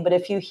insulting, but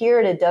if you hear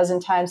it a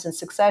dozen times in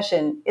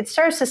succession, it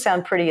starts to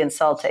sound pretty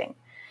insulting.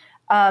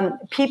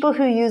 People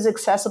who use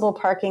accessible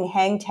parking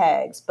hang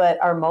tags but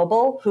are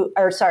mobile, who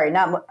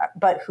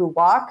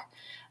walk,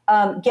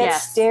 get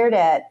stared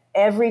at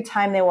every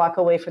time they walk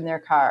away from their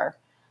car.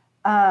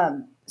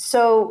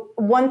 So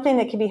one thing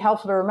that can be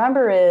helpful to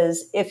remember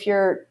is if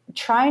you're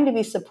trying to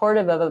be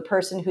supportive of a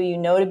person who you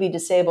know to be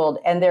disabled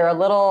and they're a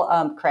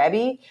little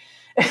crabby,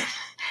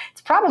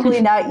 it's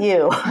probably not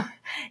you.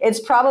 It's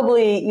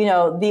probably,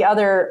 the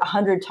other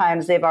 100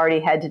 times they've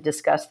already had to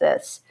discuss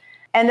this.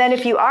 And then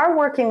if you are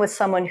working with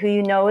someone who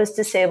you know is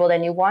disabled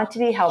and you want to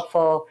be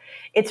helpful,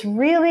 it's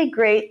really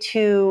great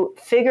to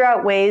figure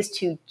out ways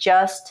to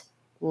just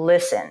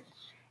listen.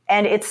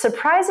 And it's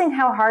surprising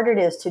how hard it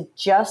is to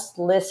just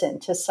listen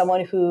to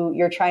someone who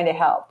you're trying to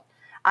help.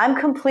 I'm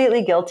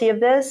completely guilty of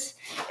this.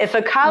 If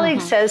a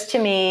colleague says to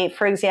me,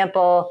 for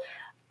example,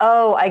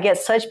 oh, I get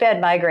such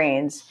bad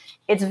migraines,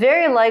 it's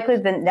very likely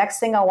the next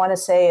thing I want to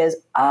say is,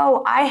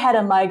 oh, I had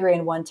a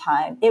migraine one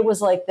time. It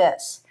was like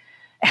this.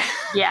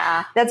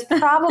 Yeah. That's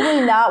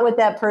probably not what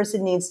that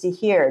person needs to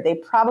hear. They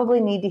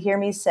probably need to hear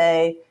me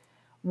say,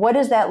 what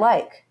is that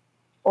like?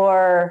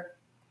 Or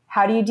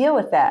how do you deal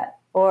with that?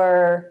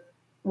 Or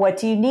what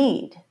do you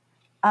need?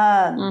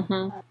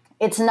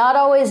 It's not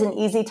always an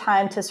easy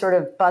time to sort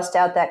of bust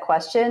out that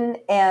question.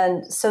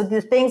 And so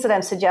the things that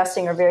I'm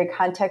suggesting are very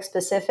context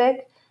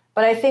specific.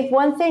 But I think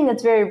one thing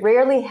that's very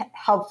rarely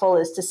helpful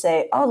is to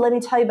say, oh, let me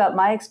tell you about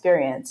my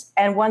experience.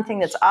 And one thing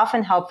that's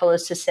often helpful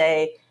is to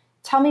say,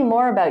 tell me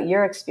more about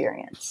your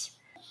experience.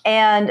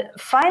 And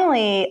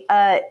finally,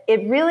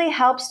 it really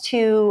helps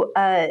to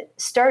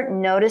start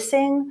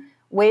noticing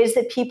ways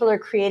that people are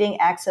creating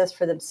access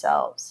for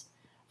themselves.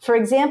 For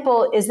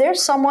example, is there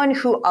someone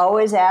who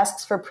always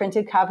asks for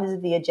printed copies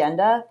of the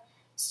agenda?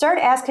 Start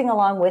asking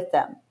along with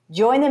them.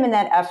 Join them in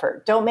that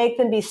effort. Don't make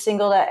them be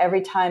singled out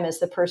every time as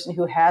the person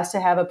who has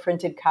to have a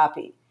printed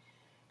copy.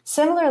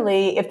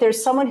 Similarly, if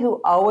there's someone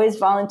who always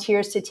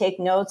volunteers to take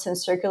notes and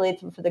circulate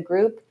them for the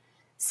group,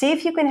 see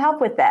if you can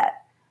help with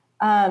that.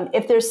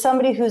 If there's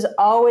somebody who's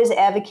always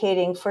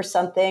advocating for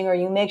something, or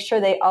you make sure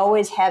they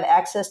always have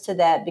access to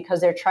that because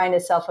they're trying to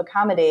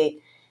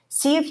self-accommodate,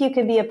 see if you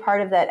can be a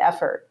part of that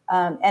effort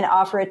and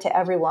offer it to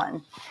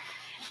everyone.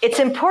 It's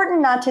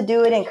important not to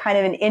do it in kind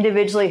of an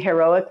individually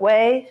heroic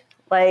way,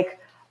 like,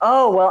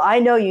 oh, well, I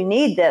know you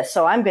need this,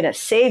 so I'm going to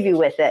save you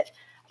with it.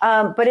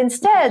 But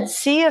instead,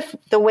 see if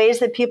the ways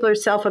that people are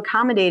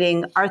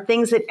self-accommodating are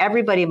things that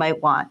everybody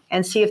might want,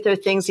 and see if they're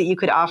things that you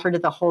could offer to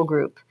the whole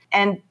group.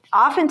 And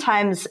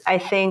oftentimes, I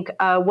think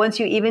once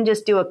you even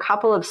just do a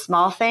couple of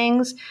small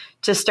things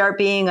to start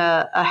being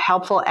a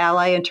helpful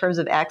ally in terms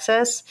of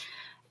access,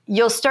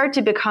 you'll start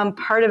to become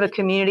part of a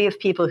community of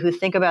people who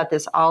think about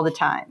this all the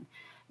time.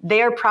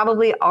 They are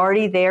probably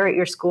already there at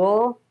your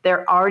school.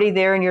 They're already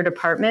there in your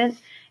department.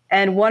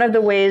 And one of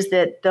the ways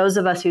that those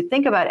of us who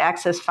think about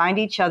access find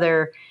each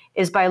other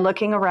is by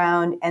looking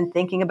around and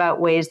thinking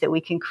about ways that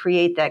we can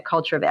create that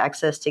culture of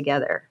access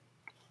together.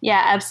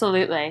 Yeah,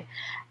 absolutely.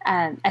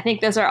 I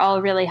think those are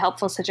all really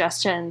helpful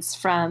suggestions,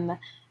 from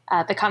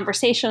the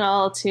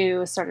conversational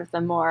to sort of the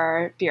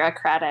more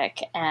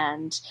bureaucratic,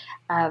 and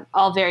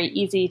all very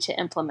easy to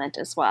implement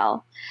as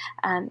well.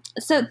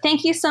 So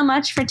thank you so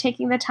much for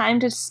taking the time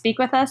to speak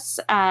with us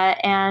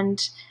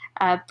and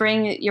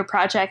bring your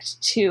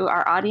project to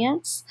our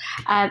audience.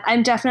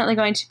 I'm definitely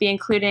going to be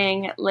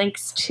including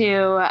links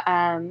to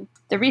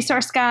the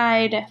resource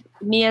guide,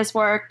 Mia's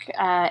work,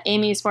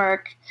 Amy's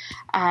work,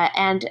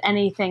 and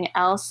anything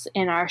else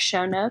in our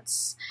show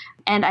notes.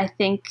 And I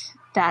think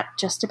that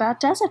just about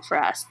does it for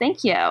us.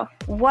 Thank you.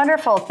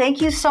 Wonderful. Thank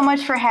you so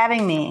much for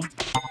having me.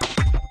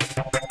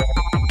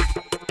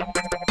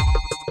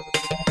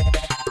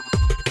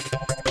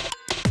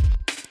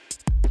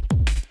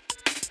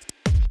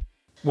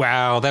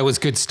 Wow, that was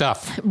good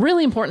stuff.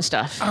 Really important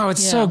stuff. Oh,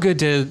 it's so good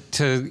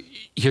to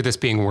hear this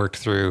being worked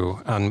through,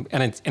 and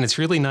it's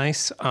really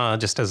nice.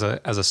 Just as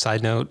a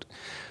side note,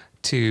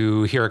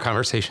 to hear a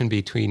conversation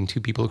between two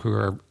people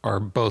who are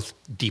both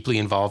deeply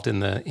involved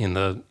in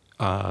the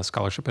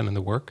scholarship and in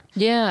the work.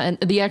 Yeah, and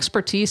the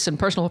expertise and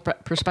personal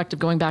perspective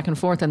going back and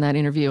forth in that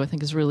interview, I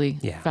think, is really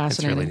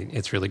fascinating.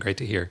 It's really great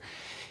to hear.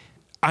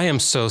 I am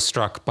so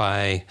struck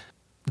by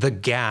the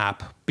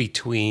gap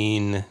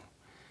between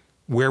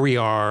where we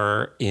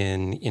are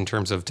in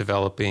terms of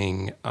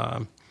developing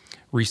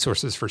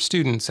resources for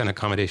students and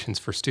accommodations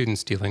for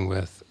students dealing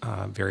with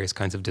various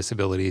kinds of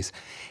disabilities,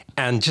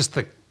 and just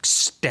the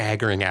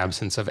staggering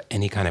absence of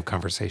any kind of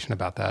conversation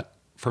about that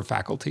for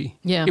faculty.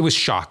 Yeah. It was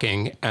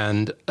shocking.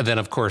 And then,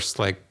 of course,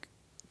 like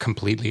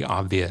completely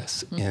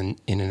obvious in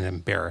an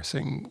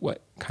embarrassing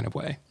kind of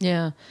way.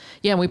 Yeah.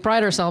 Yeah. And we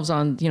pride ourselves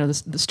on,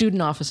 the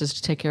student offices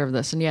to take care of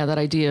this. And that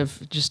idea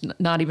of just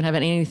not even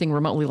having anything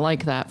remotely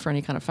like that for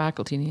any kind of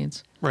faculty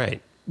needs.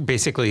 Right.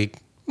 Basically,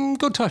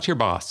 go talk to your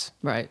boss.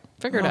 Right.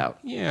 Figure it out.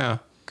 Yeah.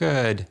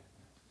 Good.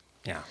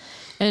 Yeah.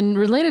 And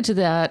related to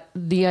that,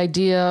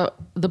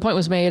 the point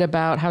was made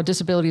about how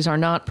disabilities are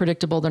not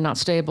predictable, they're not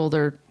stable,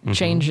 they're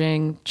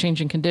changing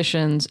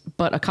conditions,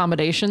 but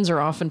accommodations are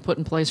often put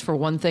in place for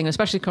one thing,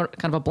 especially kind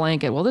of a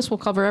blanket. Well, this will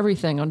cover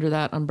everything under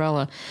that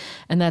umbrella.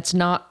 And that's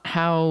not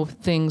how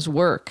things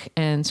work.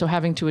 And so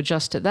having to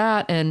adjust to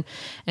that and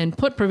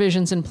put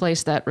provisions in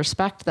place that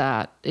respect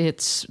that,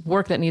 it's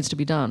work that needs to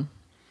be done.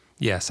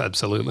 Yes,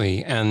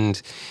 absolutely.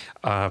 And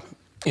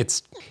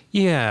It's,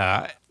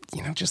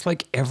 just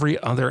like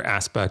every other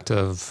aspect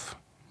of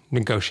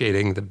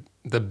negotiating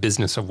the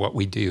business of what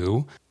we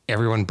do,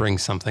 everyone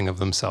brings something of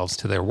themselves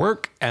to their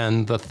work,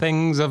 and the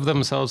things of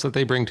themselves that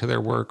they bring to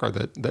their work or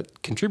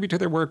that contribute to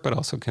their work, but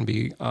also can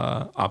be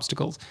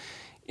obstacles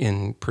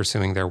in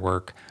pursuing their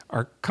work,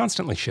 are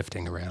constantly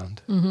shifting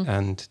around. Mm-hmm.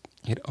 And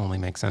it only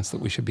makes sense that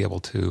we should be able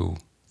to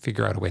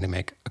figure out a way to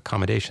make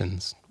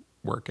accommodations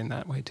work in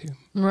that way too.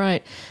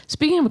 Right.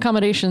 Speaking of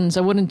accommodations,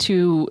 I wanted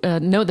to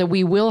note that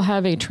we will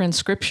have a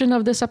transcription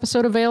of this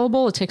episode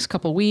available. It takes a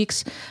couple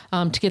weeks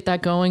to get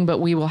that going, but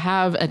we will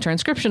have a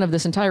transcription of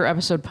this entire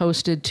episode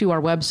posted to our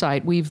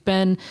website. We've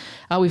gotten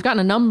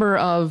a number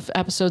of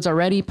episodes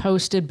already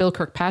posted. Bill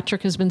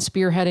Kirkpatrick has been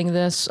spearheading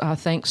this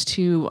thanks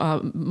to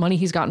money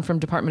he's gotten from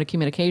Department of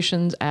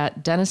Communications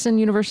at Denison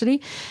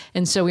University.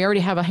 And so we already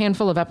have a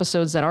handful of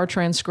episodes that are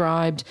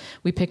transcribed.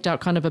 We picked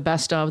out kind of a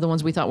best of the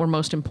ones we thought were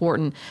most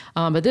important.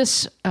 But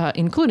this,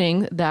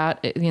 including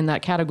that in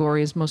that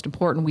category, is most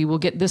important. We will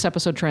get this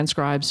episode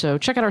transcribed. So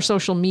check out our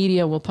social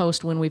media. We'll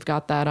post when we've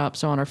got that up.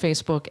 So on our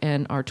Facebook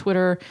and our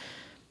Twitter,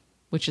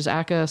 which is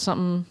ACA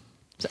something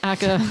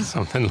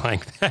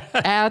like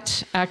that.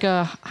 At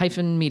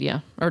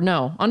ACA-media. Or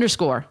no,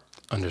 _.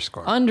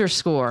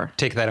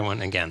 Take that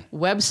one again.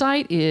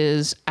 Website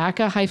is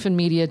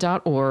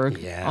aca-media.org.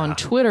 Yeah. On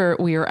Twitter,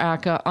 we are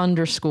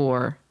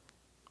aca_media.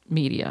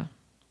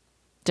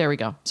 There we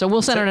go. So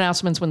we'll send out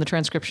announcements when the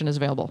transcription is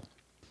available.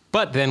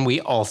 But then we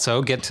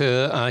also get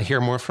to hear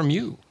more from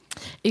you.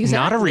 Exactly.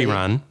 Not a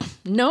rerun.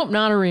 Nope,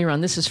 not a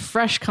rerun. This is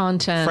fresh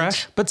content.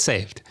 Fresh, but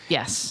saved.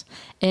 Yes.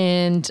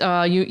 And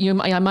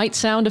I might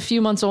sound a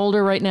few months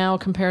older right now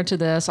compared to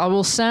this. I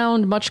will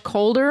sound much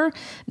colder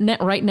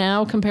right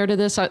now compared to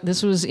this.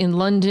 This was in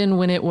London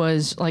when it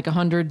was like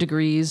 100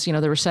 degrees.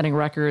 They were setting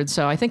records.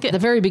 So I think at the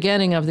very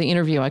beginning of the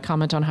interview, I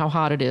comment on how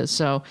hot it is.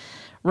 So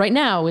right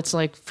now, it's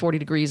like 40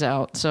 degrees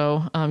out,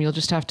 so you'll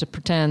just have to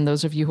pretend,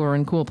 those of you who are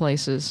in cool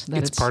places,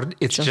 that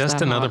it's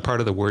just another part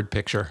of the word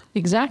picture.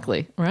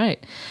 Exactly,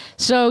 right.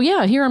 So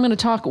yeah, here I'm going to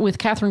talk with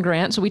Kathryn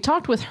Grant. So we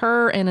talked with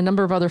her and a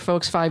number of other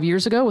folks 5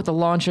 years ago with the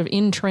launch of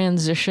In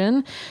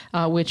Transition,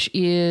 which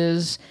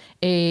is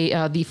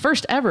the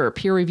first ever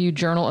peer-reviewed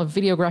journal of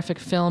videographic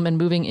film and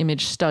moving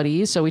image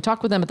studies. So we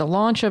talked with them at the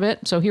launch of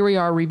it. So here we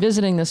are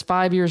revisiting this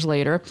 5 years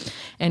later,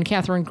 and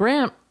Kathryn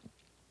Grant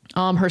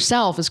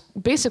herself is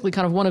basically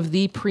kind of one of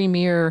the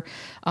premier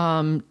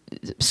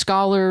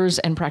scholars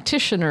and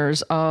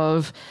practitioners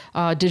of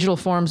digital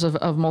forms of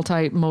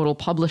multimodal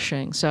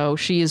publishing. So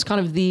she is kind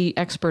of the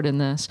expert in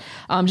this.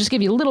 Just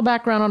give you a little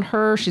background on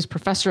her. She's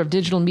professor of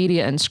digital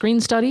media and screen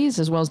studies,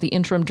 as well as the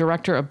interim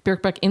director of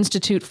Birkbeck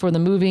Institute for the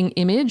Moving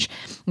Image.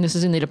 And this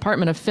is in the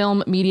Department of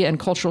Film, Media, and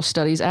Cultural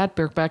Studies at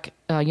Birkbeck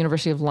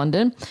University of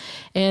London.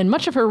 And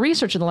much of her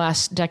research in the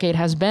last decade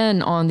has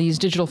been on these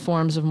digital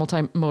forms of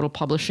multimodal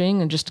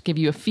publishing. And just to give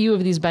you a few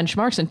of these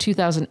benchmarks, in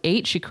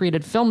 2008, she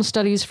created Film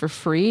Studies for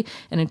Free,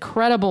 an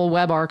incredible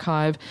web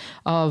archive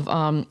of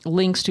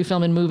links to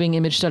film and moving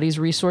image studies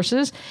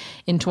resources.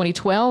 In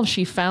 2012,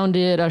 she's a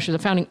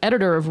founding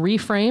editor of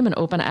Reframe, an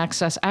open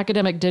access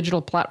academic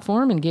digital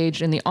platform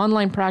engaged in the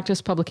online practice,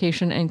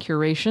 publication, and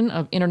curation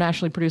of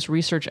internationally produced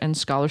research and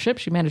scholarship.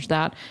 She managed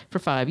that for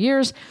 5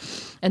 years.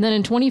 And then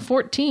in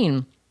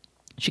 2014,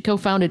 she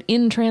co-founded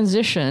In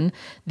Transition,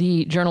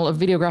 the Journal of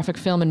Videographic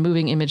Film and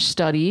Moving Image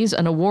Studies,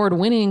 an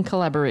award-winning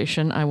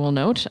collaboration, I will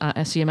note.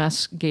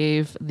 SCMS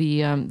gave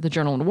the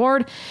journal an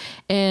award.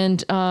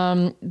 And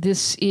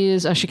this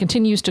is, she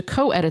continues to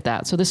co-edit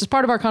that. So this is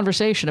part of our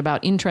conversation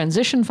about In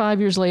Transition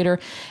 5 years later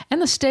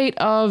and the state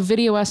of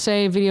video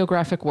essay,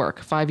 videographic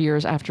work 5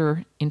 years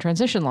after In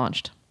Transition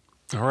launched.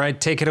 All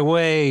right, take it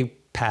away,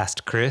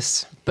 past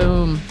Chris.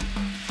 Boom.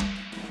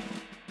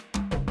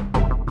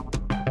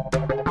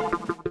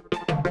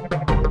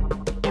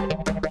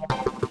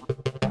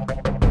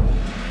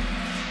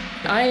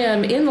 I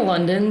am in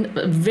London,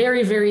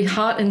 very, very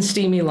hot and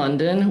steamy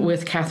London,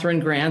 with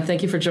Kathryn Grant.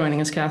 Thank you for joining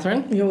us,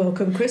 Kathryn. You're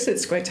welcome, Chris.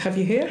 It's great to have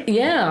you here.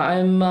 Yeah,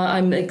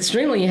 I'm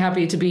extremely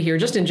happy to be here,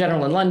 just in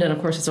general in London. Of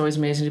course, it's always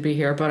amazing to be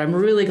here, but I'm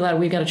really glad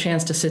we've got a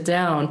chance to sit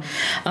down.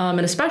 And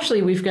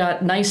especially, we've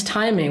got nice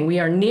timing. We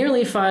are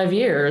nearly 5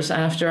 years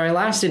after I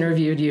last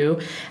interviewed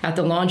you at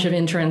the launch of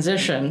In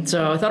Transition.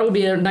 So I thought it would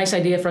be a nice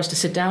idea for us to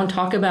sit down,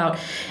 talk about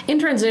In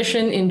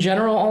Transition in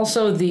general,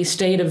 also the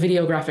state of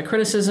videographic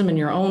criticism in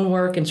your own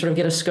work, and sort of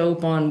get a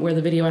scope on where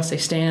the video essay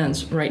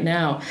stands right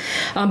now.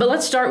 But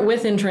let's start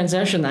with In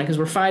Transition then, because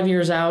we're 5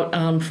 years out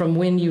from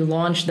when you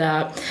launched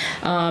that,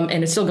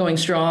 and it's still going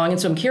strong. And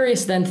so I'm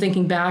curious then,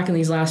 thinking back in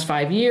these last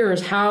 5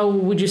 years, how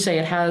would you say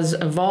it has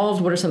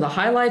evolved? What are some of the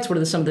highlights? What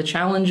are some of the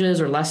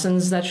challenges or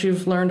lessons that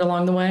you've learned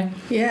along the way?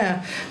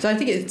 Yeah, so I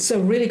think it's a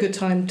really good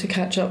time to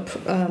catch up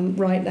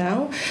right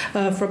now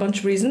for a bunch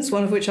of reasons,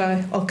 one of which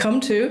I'll come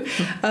to.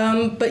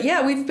 But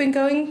yeah, we've been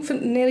going for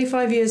nearly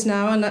 5 years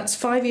now, and that's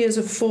 5 years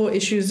of 4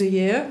 issues a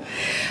year.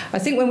 I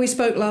think when we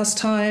spoke last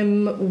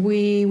time,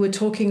 we were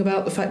talking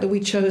about the fact that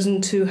we'd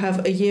chosen to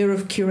have a year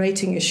of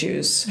curating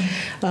issues.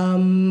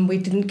 We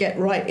didn't get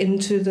right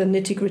into the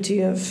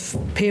nitty-gritty of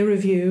peer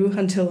review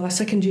until our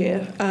second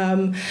year.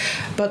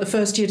 But the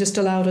first year just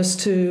allowed us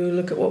to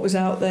look at what was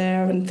out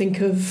there and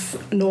think of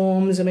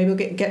norms and maybe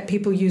get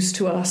people used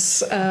to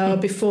us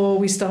before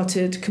we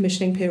started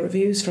commissioning peer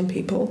reviews from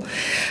people.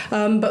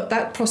 But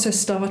that process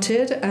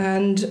started,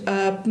 and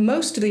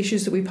most of the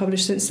issues that we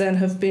published since then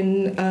have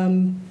been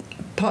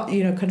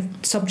kind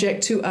of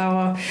subject to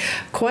our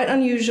quite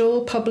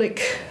unusual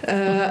public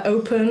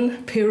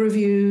open peer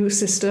review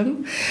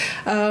system.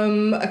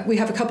 We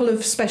have a couple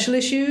of special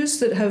issues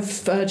that have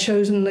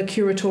chosen the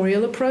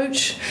curatorial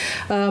approach,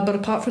 but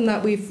apart from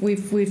that,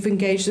 we've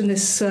engaged in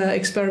this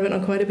experiment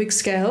on quite a big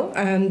scale,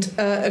 and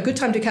a good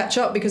time to catch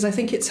up because I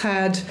think it's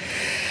had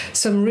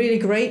some really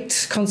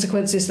great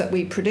consequences that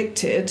we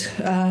predicted.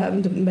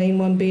 The main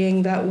one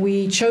being that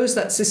we chose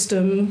that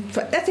system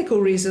for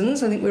ethical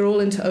reasons. I think we're all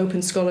into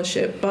open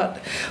scholarship,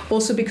 but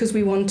also because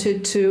we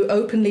wanted to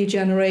openly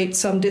generate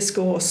some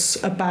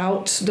discourse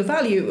about the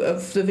value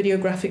of the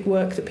videographic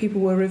work that people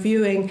were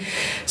reviewing,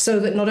 so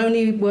that not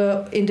only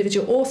were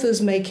individual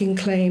authors making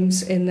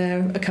claims in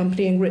their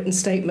accompanying written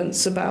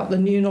statements about the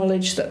new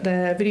knowledge that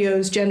their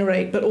videos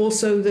generate, but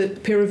also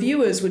that peer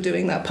reviewers were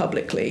doing that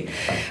publicly.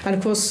 And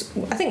of course,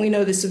 I think we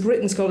know this of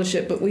written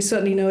scholarship, but we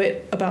certainly know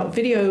it about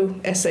video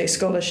essay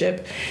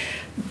scholarship.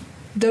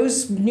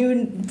 Those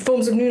new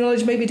forms of new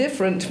knowledge may be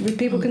different.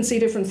 People can see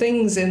different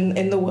things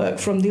in the work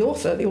from the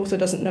author. The author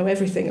doesn't know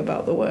everything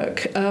about the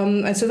work.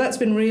 And so that's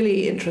been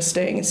really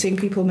interesting, seeing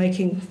people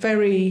making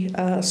very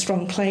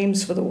strong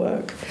claims for the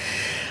work.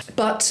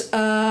 But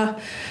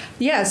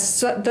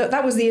yes,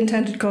 that was the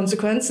intended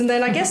consequence. And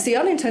then I guess the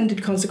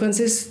unintended consequence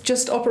is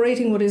just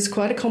operating what is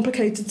quite a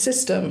complicated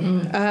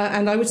system.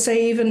 And I would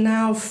say even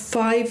now,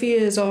 4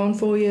 years on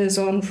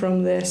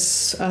from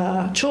this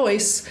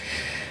choice,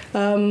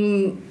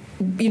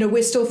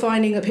 we're still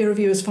finding that peer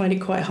reviewers find it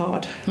quite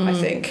hard, I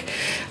think.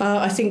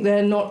 I think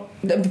they're not...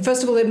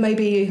 First of all, they may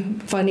be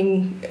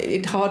finding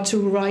it hard to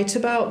write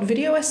about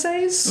video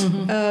essays,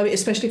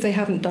 especially if they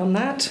haven't done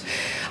that.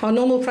 Our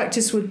normal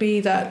practice would be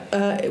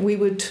that we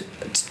would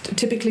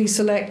typically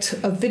select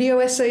a video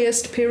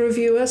essayist peer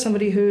reviewer,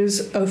 somebody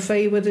who's au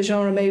fait with the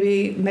genre,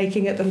 maybe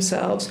making it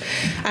themselves,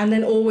 and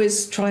then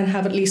always try and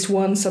have at least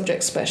one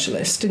subject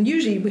specialist. And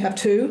usually we have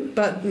two,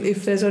 but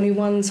if there's only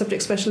one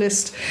subject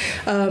specialist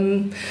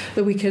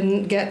that we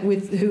can get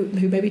with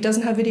who maybe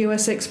doesn't have video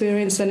essay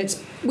experience, then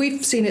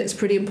we've seen it's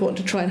pretty important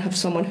to try and have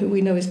someone who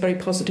we know is very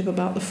positive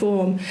about the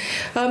form.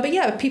 But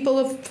yeah,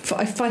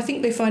 I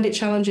think they find it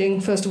challenging,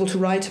 first of all, to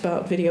write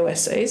about video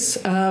essays.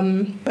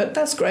 But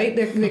that's great.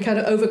 They kind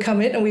of overcome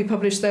it and we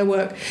publish their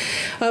work.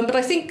 But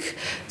I think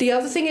the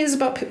other thing is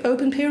about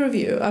open peer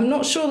review. I'm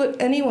not sure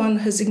that anyone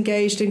has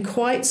engaged in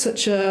quite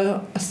such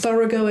a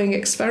thoroughgoing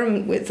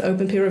experiment with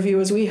open peer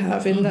review as we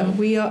have, in that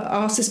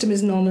our system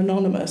is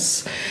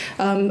non-anonymous.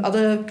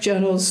 Other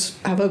journals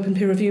have open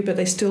peer review, but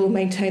they still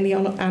maintain the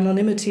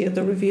anonymity of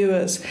the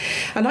reviewers.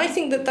 And I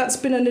think that that's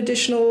been an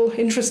additional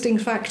interesting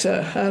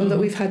factor that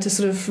we've had to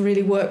sort of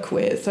really work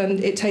with.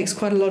 And it takes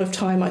quite a lot of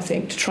time, I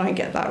think, to try and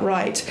get that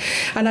right.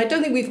 And I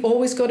don't think we've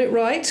always got it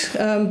right,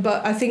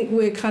 but I think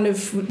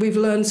we've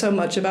learned so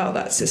much about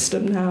that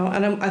system now.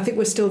 And I think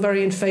we're still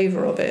very in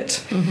favour of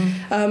it.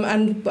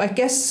 And I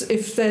guess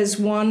if there's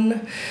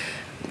one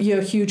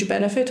huge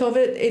benefit of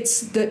it,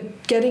 it's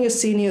that getting a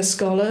senior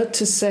scholar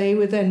to say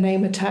with their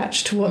name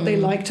attached what they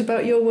liked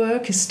about your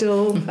work is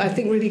still, I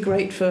think, really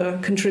great for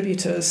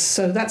contributors.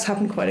 So that's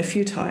happened quite a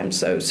few times.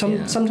 So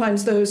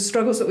sometimes those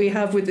struggles that we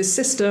have with this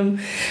system,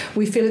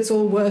 we feel it's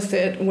all worth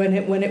it when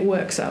it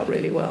works out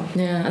really well.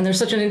 Yeah, and there's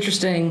such an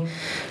interesting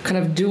kind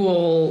of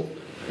dual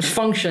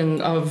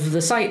function of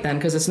the site then,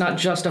 because it's not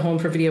just a home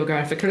for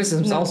videographic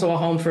criticism, it's also a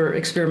home for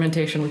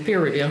experimentation with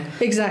peer review.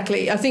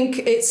 Exactly. I think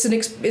it's an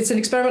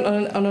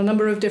experiment on a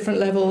number of different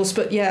levels,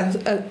 but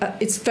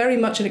it's very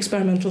much an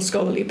experimental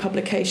scholarly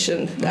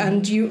publication.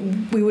 And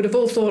we would have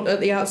all thought at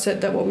the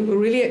outset that what we were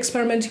really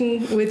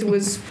experimenting with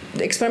was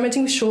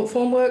experimenting with short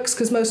form works,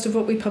 because most of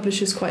what we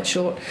publish is quite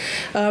short.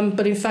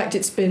 But in fact,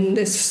 it's been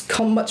this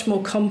much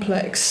more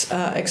complex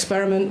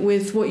experiment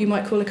with what you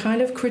might call a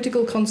kind of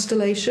critical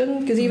constellation,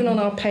 because even on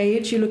our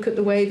page, you look at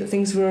the way that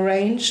things were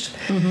arranged,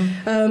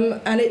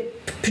 and it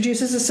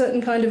produces a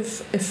certain kind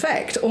of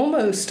effect,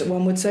 almost,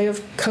 one would say,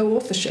 of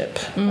co-authorship,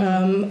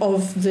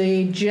 of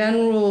the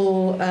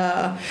general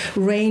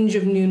range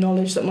of new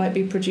knowledge that might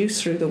be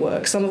produced through the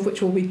work, some of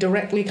which will be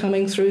directly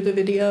coming through the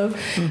video,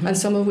 and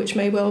some of which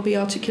may well be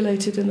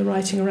articulated in the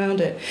writing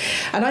around it.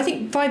 And I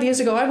think 5 years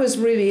ago, I was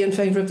really in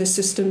favour of this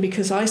system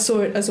because I saw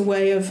it as a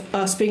way of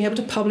us being able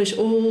to publish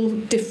all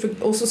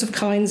sorts of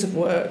kinds of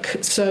work.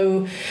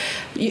 So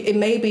it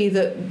may be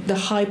that the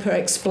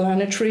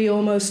hyper-explanatory,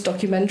 almost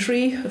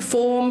documentary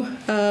form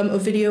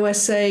of video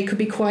essay could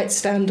be quite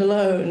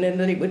standalone in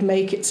that it would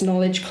make its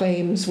knowledge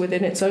claims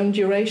within its own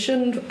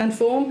duration and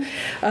form.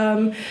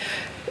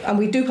 and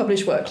we do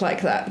publish work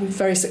like that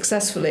very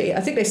successfully.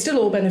 I think they still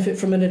all benefit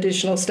from an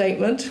additional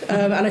statement.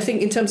 And I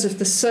think in terms of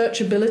the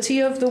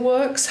searchability of the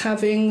works,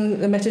 having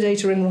the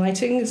metadata in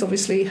writing is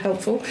obviously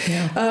helpful.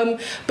 Yeah.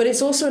 But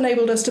it's also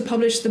enabled us to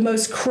publish the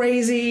most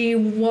crazy,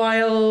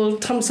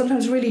 wild,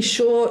 sometimes really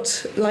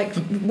short, like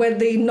where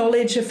the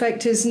knowledge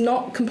effect is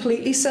not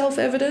completely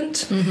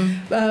self-evident.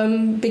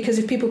 Because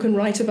if people can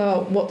write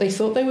about what they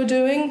thought they were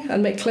doing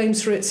and make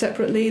claims for it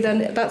separately,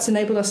 then that's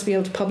enabled us to be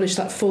able to publish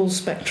that full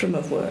spectrum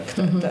of work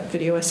that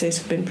video essays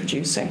have been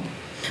producing.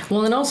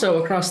 Well, and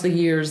also across the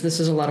years, this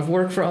is a lot of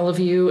work for all of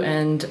you,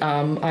 and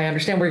I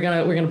understand we're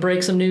gonna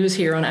break some news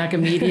here on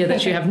Acamedia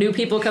that you have new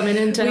people coming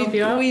in to help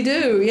you out. We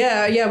do,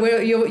 yeah.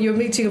 You're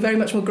meeting a very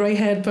much more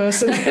grey-haired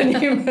person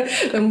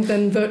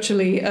than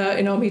virtually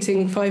in our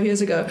meeting 5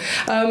 years ago.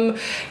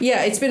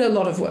 It's been a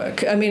lot of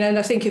work. I mean, and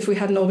I think if we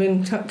hadn't all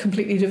been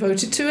completely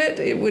devoted to it,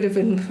 it would have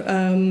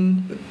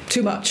been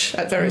too much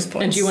at various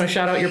points. And do you want to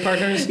shout out your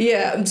partners?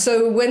 Yeah.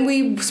 So when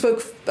we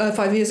spoke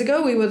 5 years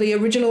ago, we were the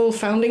original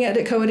founding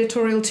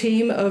co-editorial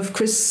team of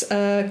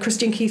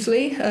Christian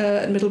Keithley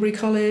at Middlebury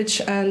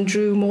College and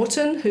Drew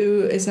Morton,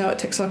 who is now at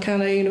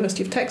Texarkana,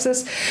 University of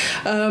Texas.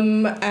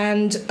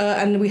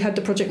 And we had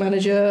the project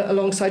manager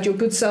alongside your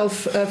good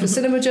self for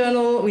Cinema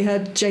Journal. We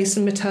had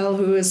Jason Mittell,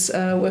 who was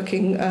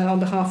working on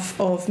behalf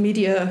of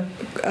Media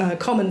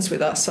Commons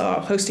with us, our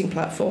hosting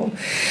platform.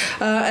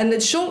 And then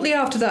shortly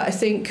after that, I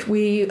think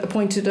we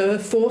appointed a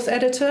fourth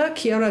editor,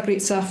 Chiara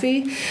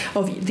Grizzafi,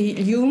 of the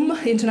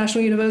IUM,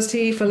 International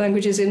University for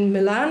Languages in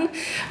Milan.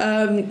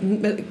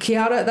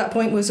 Chiara at that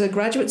point was a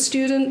graduate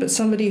student, but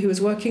somebody who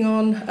was working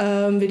on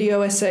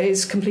video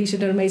essays,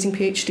 completed an amazing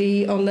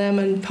PhD on them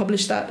and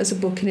published that as a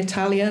book in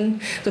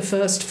Italian. The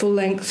first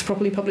full-length,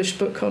 properly published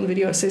book on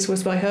video essays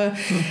was by her.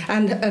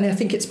 And I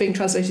think it's being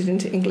translated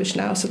into English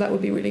now, so that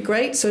would be really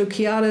great. So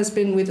Chiara's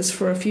been with us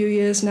for a few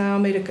years now,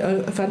 made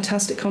a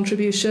fantastic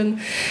contribution.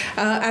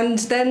 And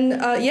then,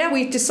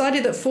 we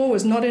decided that 4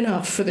 was not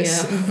enough for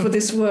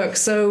this work.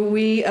 So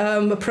we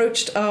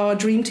approached our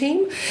dream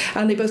team,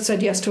 and they both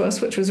said yes to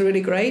us, which was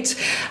really great.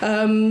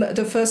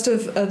 The first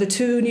of the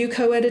 2 new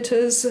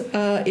co-editors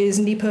is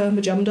Nipa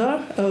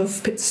Majumdar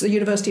of the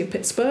University of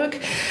Pittsburgh.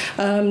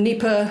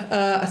 Nipa,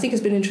 I think,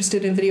 has been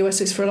interested in video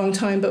essays for a long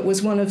time, but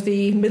was one of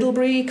the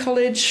Middlebury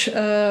College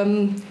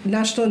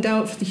National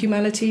Endowment for the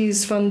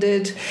Humanities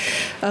funded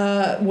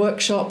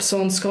workshops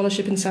on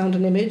scholarship in sound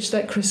and image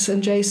that Chris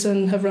and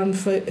Jason have run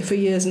for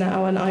years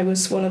now, and I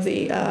was one of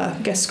the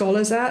guest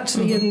scholars at.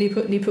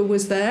 Nipa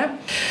was there.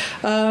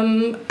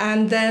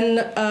 And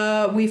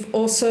then we've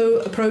also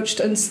approached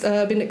and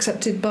been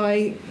accepted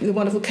by the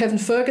wonderful Kevin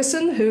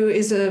Ferguson, who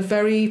is a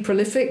very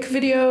prolific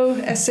video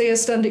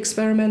essayist and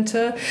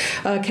experimenter.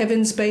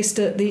 Kevin's based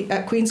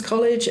at Queen's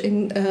College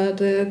in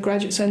the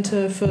Graduate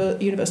Center for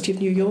the University of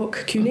New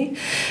York, CUNY.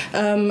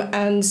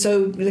 And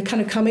so they're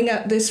kind of coming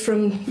at this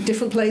from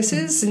different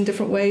places in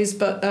different ways,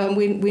 but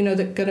we know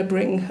they're going to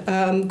bring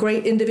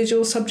great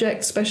individual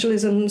subject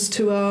specialisms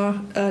to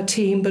our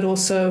team, but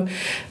also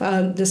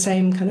the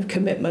same kind of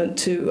commitment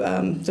to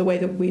the way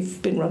that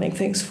we've been running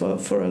things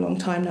for a long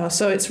time now.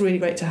 So it's really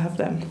great to have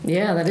them.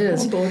 Yeah, that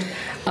is. On board.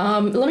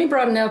 Let me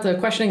broaden out the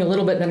questioning a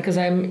little bit then, because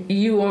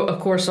you of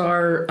course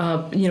are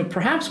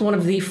perhaps one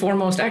of the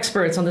foremost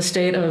experts on the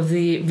state of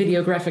the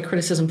videographic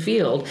criticism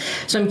field.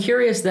 So I'm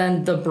curious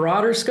then, the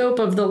broader scope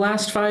of the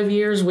last 5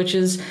 years, which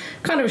is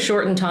kind of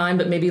short in time,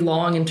 but maybe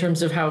long in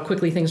terms of how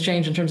quickly things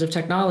change in terms of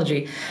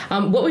technology.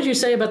 What would you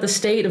say about the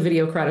state of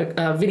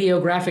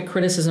videographic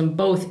criticism,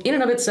 both in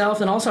and of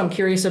itself, and also I'm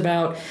curious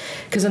about,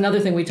 because another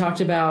thing we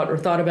talked about or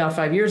thought about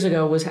 5 years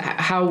ago was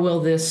how will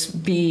this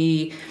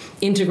be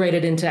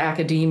integrated into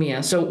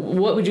academia. So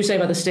what would you say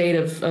about the state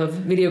of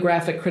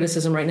videographic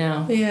criticism right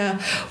now?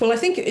 Yeah, well, I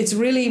think it's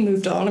really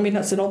moved on. I mean,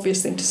 that's an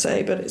obvious thing to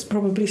say, but it's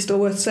probably still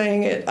worth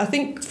saying it. I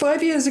think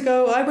 5 years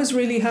ago, I was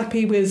really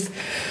happy with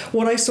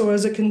what I saw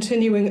as a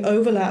continuing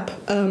overlap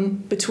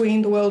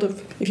between the world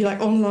of, if you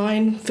like,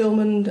 online film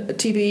and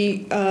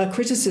TV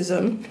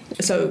criticism.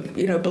 So,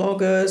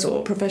 bloggers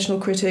or professional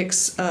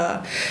critics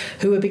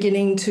who are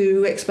beginning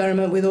to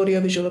experiment with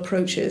audiovisual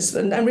approaches.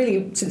 And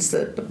really, since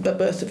the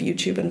birth of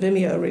YouTube and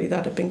Vimeo, really,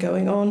 that had been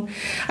going on.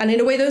 And in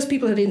a way, those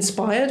people had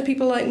inspired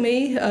people like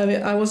me.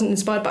 I wasn't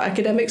inspired by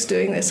academics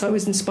doing this. I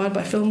was inspired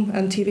by film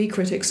and TV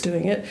critics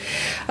doing it.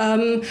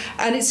 And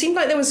it seemed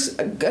like there was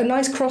a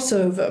nice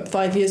crossover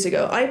 5 years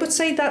ago. I would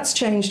say that's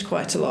changed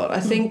quite a lot. I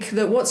think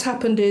that what's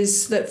happened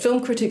is that film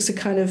and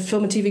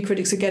TV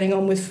critics are getting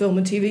on with film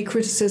and TV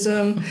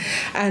criticism,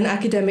 and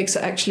academics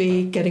are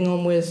actually getting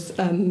on with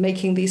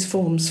making these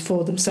forms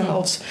for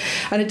themselves.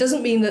 And it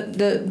doesn't mean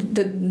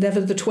that never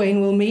the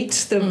twain will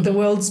meet. The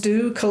worlds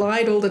do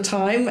collide all the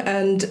time,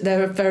 and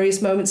there are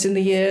various moments in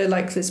the year,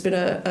 like there's been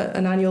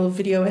an annual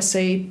video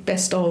essay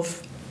best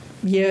of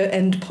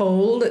year-end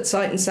poll that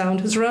Sight and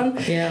Sound has run.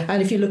 Yeah.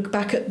 And if you look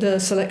back at the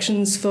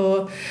selections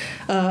for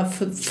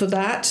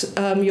that,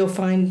 you'll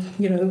find,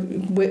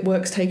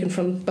 works taken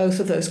from both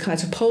of those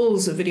kinds of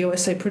polls of video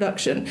essay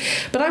production.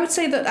 But I would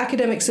say that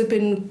academics have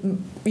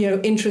been,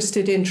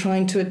 interested in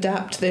trying to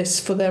adapt this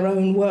for their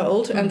own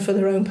world and for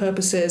their own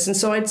purposes. And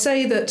so I'd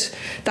say that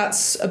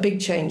that's a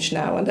big change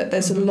now, and that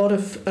there's a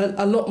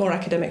lot more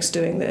academics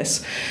doing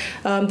this.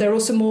 There are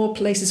also more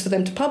places for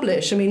them to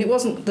publish. I mean, it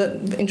wasn't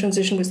that In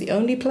Transition was the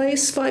only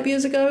place 5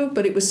 years ago,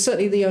 but it was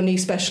certainly the only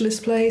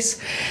specialist place.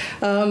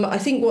 I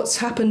think what's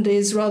happened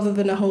is, rather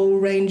than a whole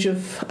range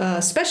of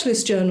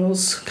specialist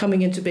journals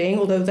coming into being,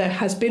 although there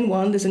has been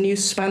one, there's a new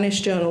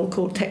Spanish journal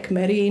called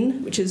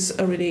TecMerin, which is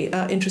a really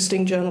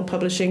interesting journal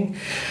publishing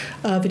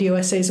video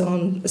essays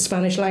on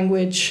Spanish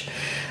language,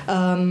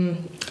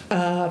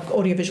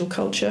 audiovisual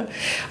culture.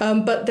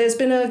 But there's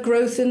been a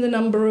growth in the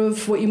number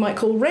of what you might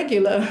call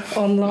regular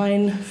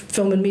online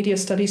film and media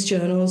studies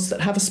journals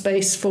that have a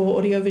space for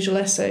audiovisual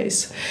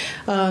essays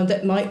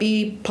that might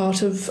be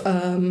part of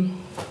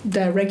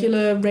their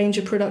regular range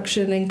of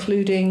production,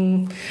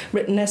 including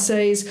written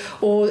essays,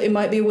 or it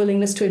might be a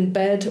willingness to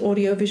embed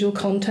audiovisual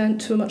content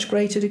to a much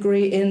greater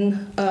degree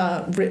in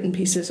written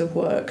pieces of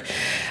work.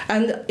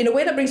 And in a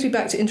way that brings me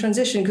back to In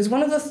Transition, because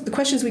one of the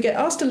questions we get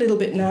asked a little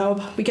bit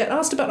now, we get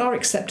asked about our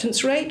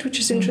acceptance rate, which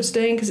is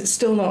interesting because it's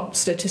still not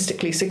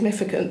statistically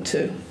significant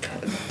to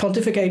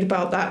pontificate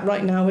about that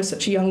right now as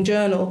such a young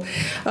journal.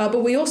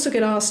 But we also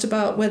get asked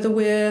about whether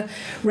we're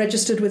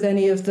registered with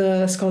any of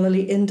the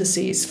scholarly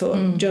indices for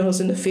journals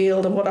in the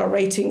field and what our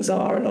ratings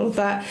are and all of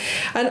that.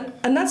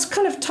 And that's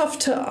kind of tough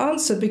to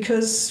answer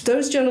because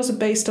those journals are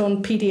based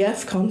on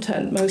PDF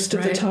content most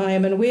of the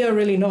time, and we are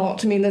really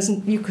not. I mean,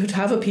 you could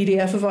have a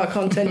PDF of our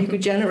content, you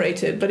could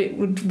generate it, but it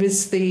would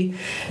miss the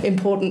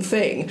important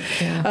thing.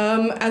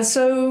 Yeah. And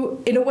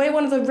so, in a way,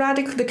 one of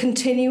the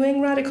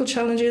continuing radical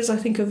challenges, I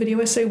think, of video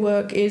essay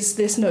work is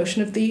this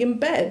notion of the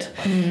embed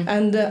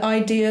and the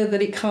idea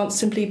that it can't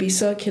simply be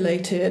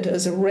circulated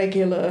as a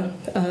regular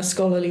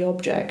scholarly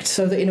object,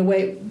 so that in a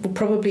way it will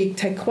probably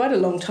take quite a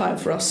long time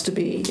for us to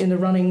be in the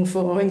running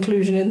for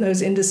inclusion in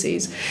those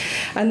indices.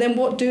 And then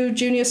what do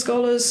junior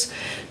scholars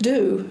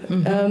do?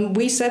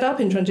 We set up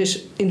In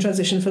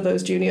Transition for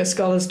those junior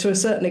scholars to a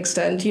certain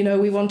extent.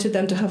 We wanted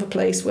them to have a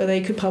place where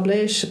they could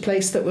publish, a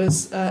place that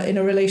was in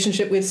a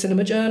relationship with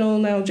Cinema Journal,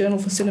 now Journal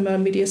for Cinema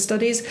and Media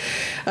Studies,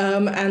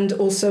 and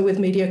also with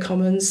Media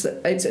Commons.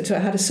 It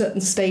had a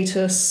certain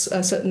status,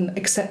 a certain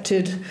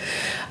accepted,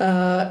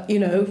 I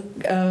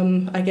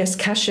guess,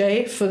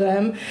 cachet for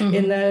them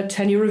in their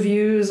tenure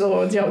reviews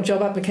or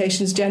job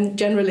applications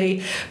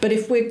generally. But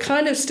if we're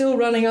kind of still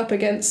running up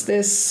against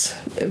this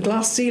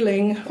glass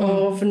ceiling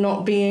of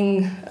not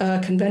being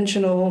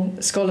conventional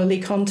scholarly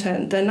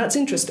content, then that's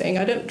interesting.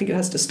 I don't think it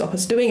has to stop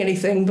us doing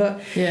anything, but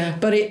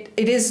it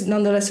is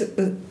nonetheless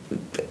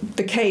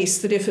the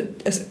case that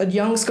if a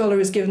young scholar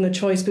is given the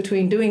choice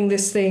between doing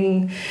this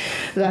thing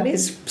that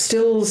is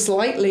still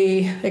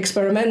slightly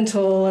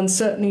experimental and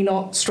certainly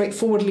not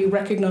straightforwardly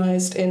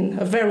recognized in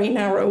a very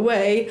narrow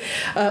way,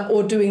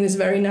 or doing this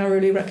very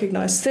narrowly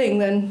recognized thing,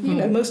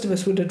 then most of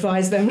us would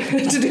advise them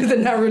to do the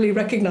narrowly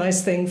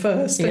recognized thing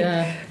first.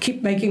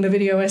 Keep making the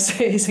video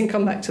essays and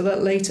come back to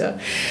that later.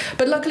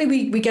 But luckily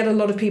we get a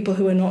lot of people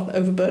who are not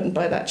overburdened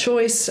by that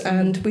choice,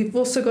 and we've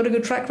also got a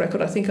good track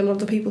record. I think a lot of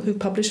the people who've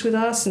published with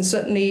us and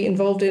certainly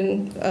involved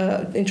in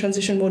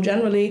transition more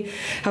generally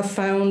have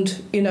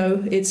found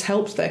it's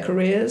helped their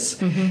careers.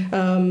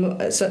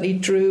 Certainly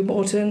Drew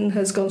Morton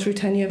has gone through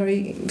tenure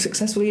very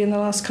successfully in the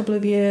last couple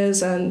of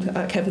years, and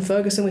Kevin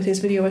Ferguson with his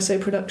video essay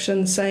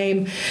production,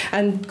 same.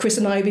 And Chris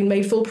and I have been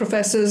made full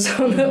professors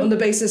on the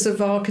basis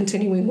of our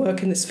continuing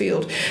work in this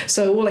field.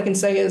 So all I can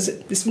say is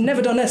it's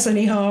never done us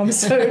any harm,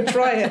 so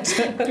try it.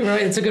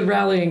 Right, it's a good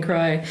rallying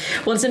cry.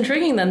 Well, it's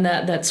intriguing then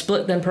that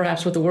split then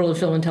perhaps with the world of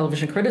film and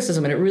television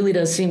criticism, and it really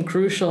does seem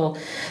crucial,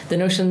 the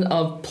notion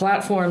of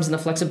platforms and the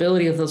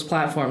flexibility of those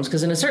platforms,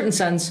 because in a certain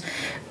sense,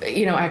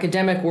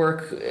 academic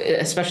work,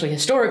 especially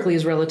historically,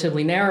 is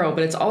relatively narrow,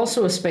 but it's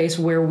also a space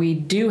where we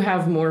do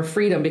have more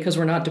freedom because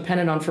we're not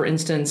dependent on, for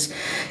instance,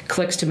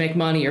 clicks to make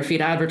money or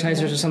feed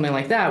advertisers or something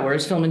like that,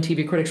 whereas film and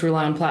TV critics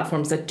rely on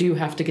platforms that do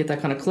have to get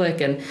that kind of click.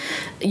 And,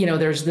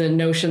 there's the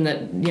notion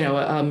that,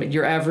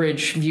 your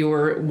average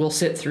viewer will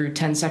sit through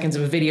 10 seconds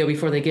of a video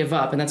before they give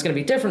up, and that's going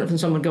to be different from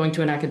someone going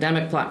to an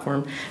academic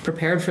platform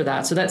prepared for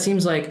that. So that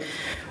seems like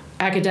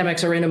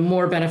academics are in a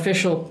more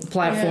beneficial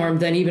platform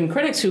than even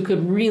critics who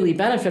could really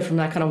benefit from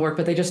that kind of work,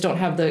 but they just don't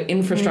have the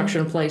infrastructure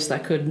in place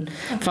that could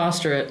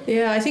foster it.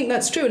 Yeah, I think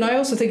that's true. And I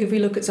also think if we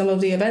look at some of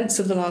the events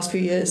of the last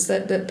few years,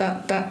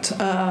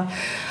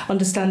 that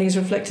understanding is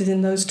reflected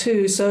in those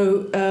too.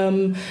 So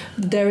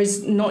there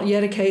is not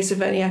yet a case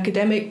of any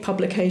academic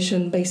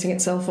publication basing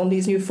itself on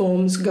these new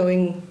forms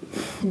going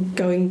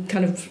going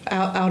kind of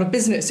out of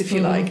business, if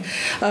you like.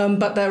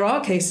 But there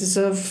are cases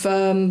of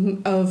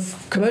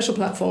commercial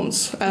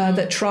platforms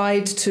that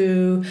tried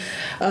to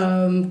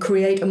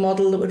create a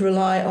model that would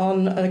rely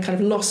on a kind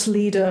of loss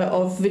leader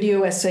of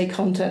video essay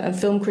content and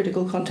film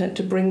critical content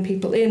to bring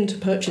people in to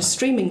purchase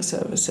streaming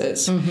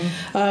services.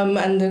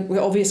 And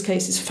the obvious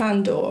case is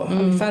Fandor. I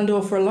mean,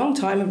 Fandor for a long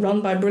time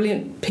run by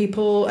brilliant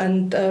people,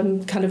 and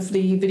kind of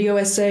the video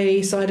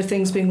essay side of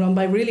things being run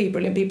by really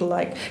brilliant people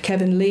like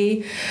Kevin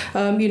Lee.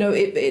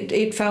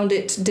 It found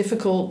it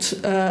difficult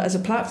as a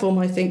platform,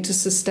 I think, to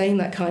sustain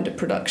that kind of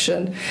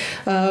production,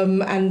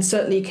 and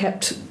certainly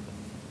kept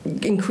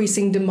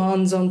increasing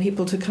demands on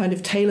people to kind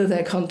of tailor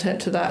their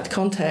content to that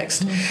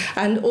context,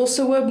 and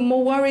also were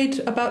more worried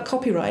about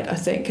copyright, I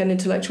think, and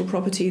intellectual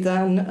property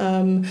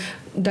than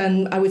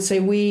I would say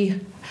we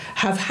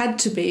have had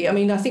to be. I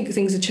mean, I think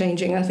things are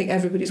changing. I think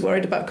everybody's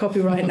worried about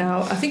copyright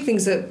now. I think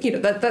things are,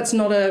 that's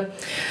not a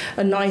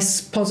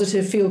nice,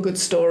 positive, feel-good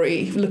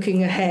story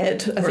looking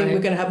ahead. I think we're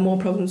going to have more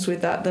problems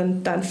with that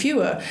than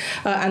fewer.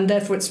 And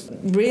therefore, it's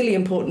really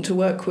important to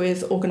work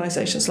with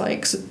organisations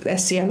like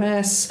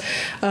SCMS,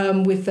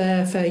 with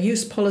their fair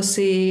use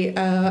policy,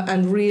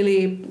 and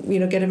really,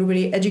 get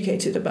everybody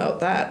educated about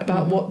that,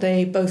 about what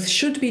they both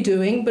should be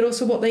doing, but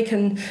also what they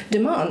can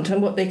demand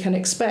and what they can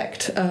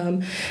expect.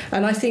 And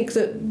I think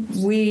that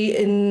we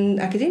in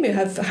academia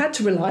have had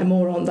to rely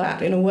more on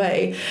that in a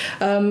way.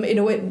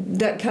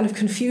 That kind of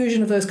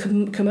confusion of those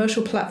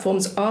commercial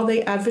platforms, are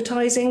they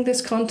advertising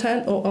this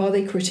content or are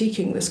they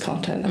critiquing this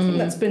content? I think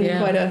that's been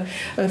quite a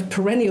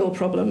perennial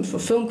problem for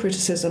film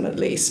criticism, at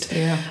least.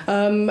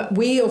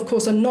 We, of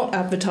course, are not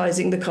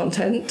advertising the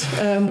content.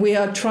 We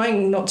are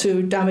trying not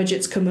to damage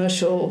its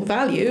commercial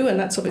value, and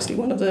that's obviously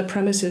one of the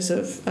premises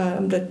of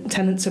the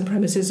tenets and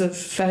premises of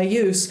fair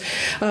use.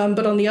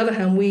 But on the other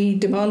hand, we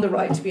demand the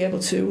right to be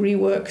able to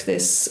rework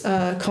this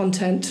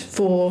content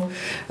for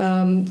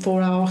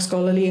our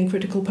scholarly and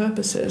critical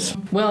purposes.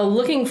 Well,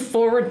 looking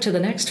forward to the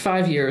next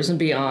 5 years and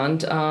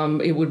beyond,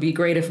 it would be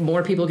great if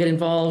more people get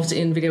involved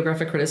in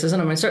videographic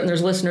criticism. I mean, certainly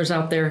there's listeners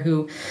out there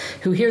who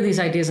hear these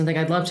ideas and think,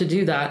 I'd love to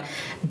do that,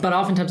 but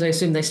oftentimes I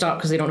assume they stop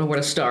because they don't know where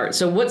to start.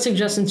 So what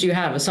suggestions do you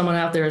have if someone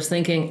out there is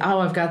thinking, oh,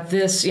 I've got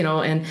this,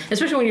 and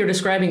especially when you were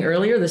describing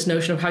earlier this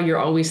notion of how you're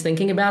always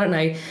thinking about it, and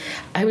I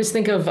always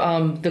think of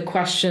the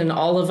question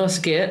all of us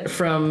get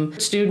from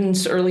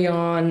students early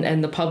on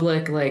and the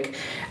public, like,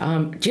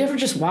 do you ever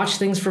just watch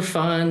things for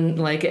fun?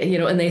 Like,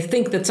 and they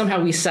think that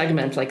somehow we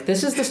segment, like,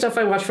 this is the stuff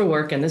I watch for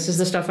work and this is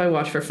the stuff I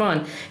watch for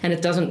fun. And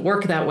it doesn't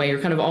work that way.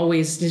 You're kind of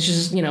always, it's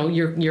just,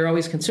 you're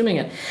always consuming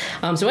it.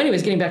 So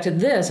anyways, getting back to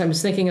this, I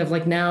was thinking of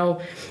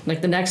now,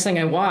 the next thing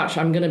I watch,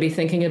 I'm going to be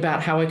thinking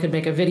about how I could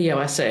make a video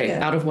essay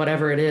out of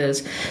whatever it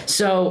is.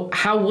 So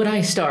how would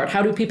I start?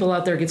 How do people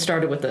out there get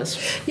started with this?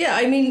 Yeah,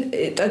 I mean,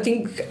 I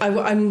think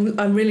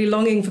I'm really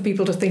longing for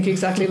people to think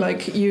exactly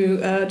like you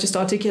just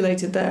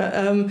articulated there.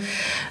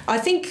 I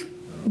think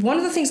one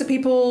of the things that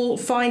people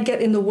find get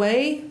in the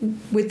way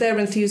with their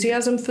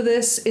enthusiasm for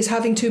this is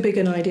having too big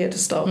an idea to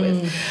start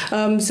with.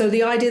 So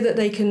the idea that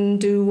they can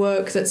do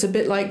work that's a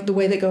bit like the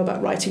way they go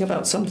about writing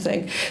about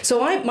something.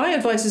 So my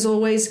advice is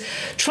always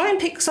try and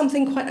pick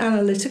something quite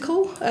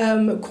analytical,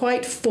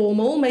 quite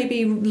formal,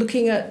 maybe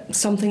looking at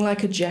something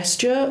like a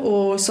gesture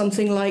or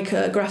something like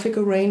a graphic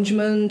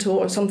arrangement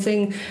or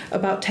something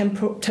about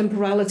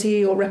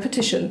temporality or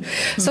repetition.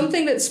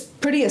 Something that's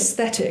pretty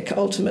aesthetic,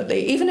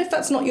 ultimately, even if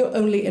that's not your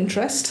only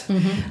interest.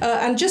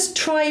 And just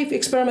try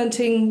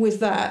experimenting with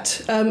that.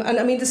 And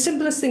I mean, the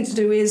simplest thing to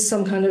do is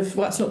some kind of,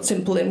 well, it's not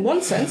simple in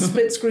one sense,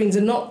 split screens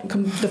are not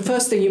the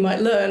first thing you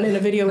might learn in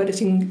a video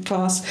editing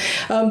class,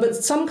 but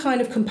some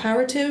kind of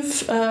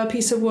comparative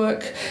piece of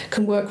work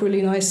can work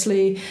really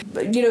nicely.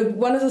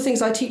 One of the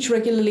things I teach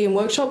regularly in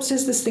workshops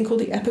is this thing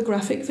called the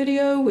epigraphic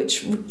video,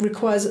 which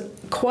requires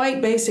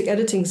quite basic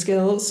editing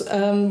skills,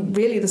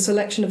 really the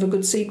selection of a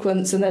good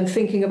sequence and then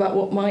thinking about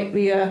what might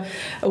be a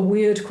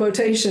weird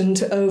quotation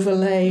to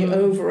overlay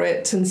over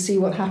it and see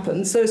what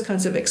happens, those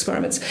kinds of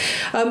experiments.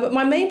 But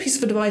my main piece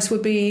of advice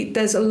would be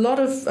there are a lot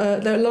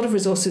of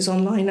resources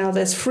online now.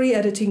 There's free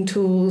editing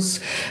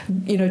tools,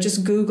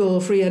 just Google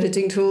free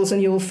editing tools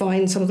and you'll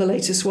find some of the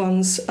latest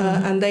ones,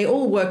 and they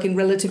all work in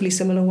relatively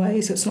similar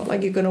ways. So it's not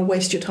like you're going to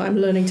waste your time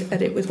learning to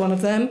edit with one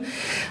of them.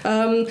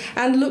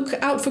 And look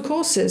out for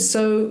courses.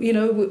 So,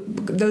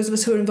 those of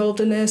us who are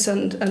involved in this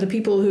and the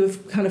people who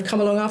have kind of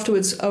come along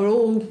afterwards are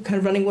all kind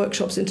of running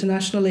workshops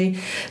internationally.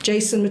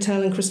 Jason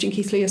Mattel and Christian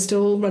Keithley are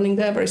still running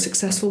their very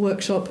successful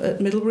workshop at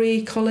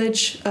Middlebury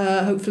College,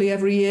 hopefully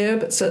every year,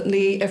 but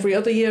certainly every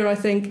other year, I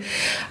think.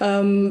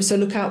 So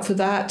look out for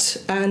that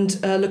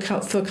and look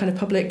out for kind of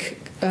public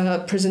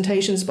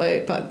presentations by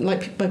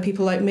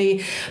people like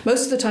me.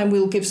 Most of the time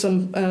we'll give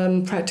some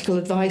practical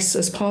advice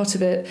as part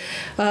of it.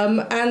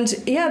 And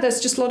yeah, there's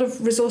just a lot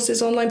of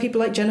resources online. People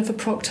like Jennifer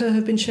Proctor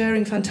have been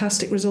sharing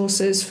fantastic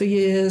resources for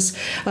years.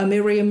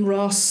 Miriam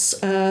Ross,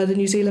 the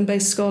New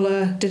Zealand-based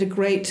scholar, did a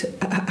great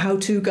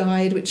how-to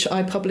guide, which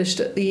I published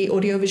at the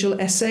Audiovisual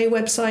Essay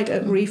website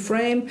at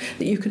Reframe,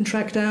 that you can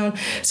track down.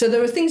 So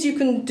there are things you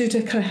can do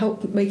to kind of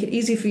help make it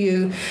easy for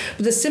you.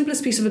 But the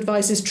simplest piece of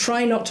advice is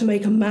try not to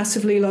make a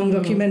massively long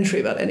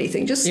documentary about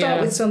anything. Just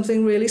start with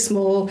something really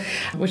small.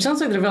 Which sounds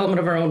like the development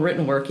of our own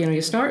written work. You know,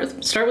 you start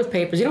with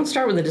papers. You don't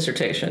start with a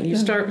dissertation. You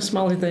start with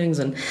smaller things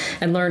and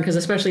learn, because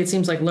especially it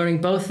seems like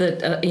learning both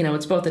that,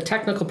 it's both a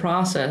technical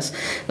process.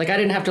 Like I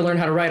didn't have to learn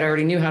how to write. I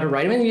already knew how to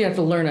write. I mean, you have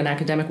to learn an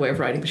academic way of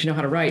writing, but you know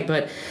how to write.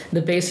 But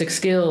the basic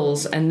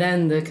skills and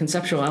then the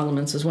conceptual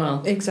elements as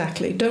well.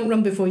 Exactly. Don't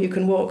run before you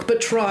can walk,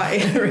 but try.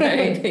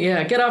 Right.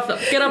 Yeah. Get up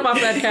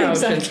off that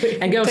couch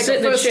and go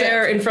sit in a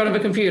chair in front of a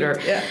computer.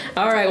 Yeah.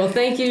 All right. Well,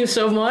 thank you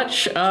so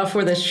much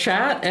for this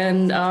chat,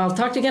 and I'll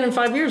talk to you again in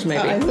 5 years,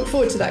 maybe. I look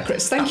forward to that,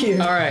 Chris. Thank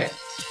you. All right.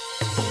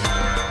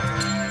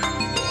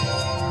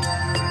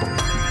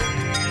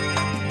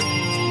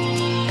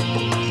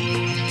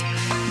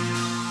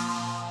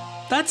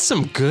 That's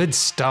some good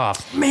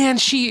stuff. Man,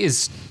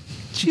 she's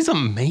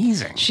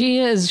amazing. She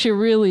is. She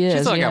really is.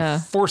 She's like a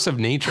force of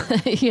nature.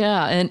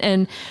 Yeah.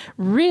 And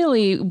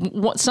really,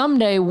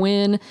 someday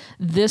when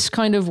this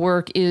kind of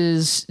work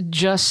is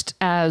just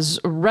as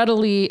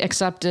readily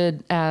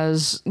accepted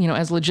as,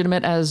 as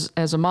legitimate as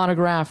a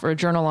monograph or a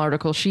journal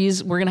article,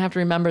 we're going to have to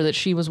remember that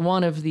she was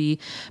one of the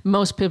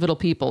most pivotal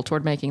people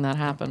toward making that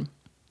happen.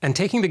 And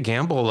taking the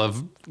gamble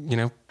of,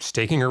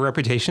 staking her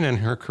reputation and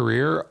her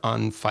career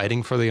on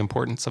fighting for the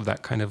importance of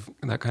that kind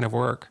of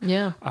work.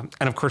 Yeah.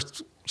 And of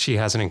course, she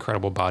has an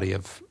incredible body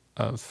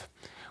of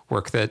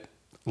work that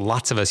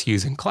lots of us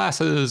use in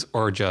classes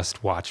or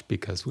just watch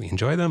because we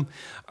enjoy them.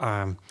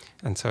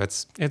 And so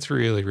it's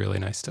really, really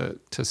nice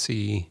to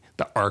see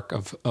the arc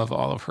of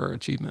all of her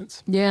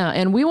achievements. Yeah,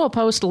 and we will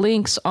post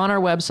links on our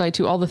website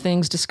to all the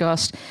things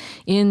discussed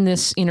in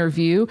this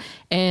interview,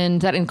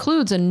 and that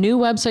includes a new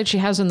website she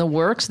has in the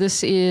works. The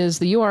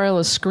URL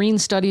is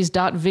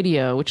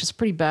screenstudies.video, which is a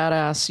pretty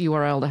badass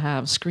URL to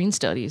have,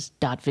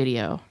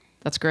 screenstudies.video.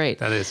 That's great.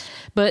 That is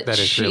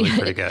really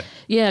pretty good.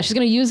 Yeah, she's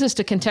going to use this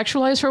to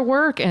contextualize her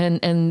work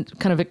and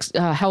kind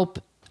of help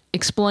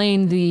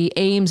explain the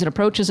aims and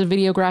approaches of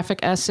videographic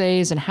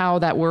essays and how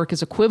that work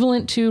is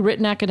equivalent to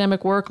written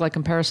academic work, like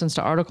comparisons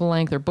to article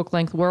length or book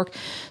length work.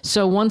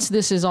 So once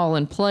this is all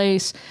in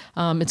place,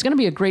 it's going to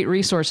be a great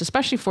resource,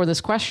 especially for this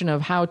question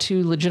of how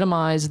to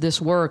legitimize this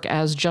work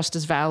as just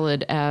as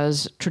valid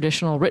as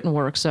traditional written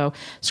work. So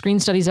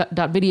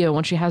screenstudies.video,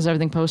 once she has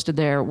everything posted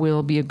there,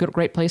 will be a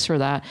great place for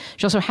that.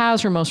 She also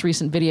has her most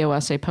recent video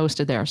essay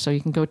posted there, so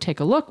you can go take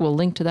a look. We'll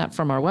link to that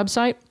from our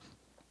website.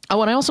 Oh,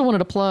 and I also wanted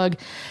to plug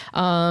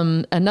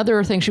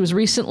another thing. She was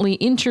recently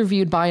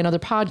interviewed by another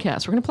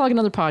podcast. We're going to plug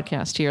another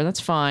podcast here.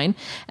 That's fine.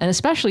 And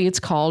especially it's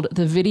called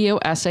the Video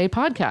Essay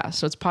Podcast.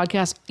 So it's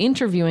podcast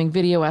interviewing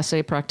video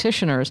essay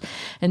practitioners.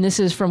 And this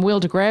is from Will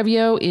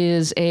DeGravio,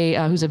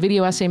 who's a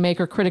video essay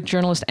maker, critic,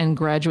 journalist, and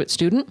graduate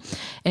student.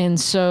 And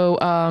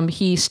so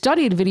he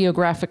studied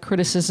videographic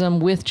criticism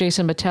with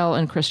Jason Battelle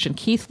and Christian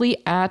Keithley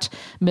at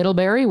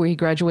Middlebury, where he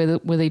graduated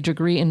with a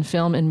degree in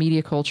film and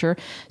media culture.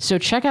 So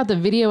check out the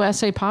Video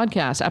Essay Podcast.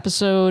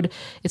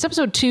 It's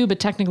episode 2, but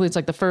technically it's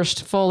like the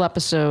first full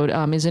episode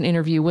is an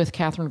interview with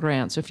Catherine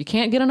Grant. So if you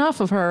can't get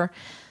enough of her,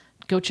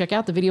 go check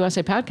out the Video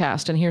Essay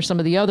Podcast and hear some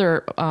of the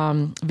other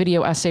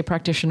video essay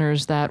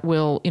practitioners that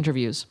Will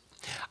interviews.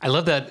 I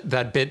love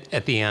that bit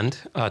at the end,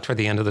 toward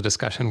the end of the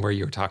discussion, where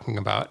you were talking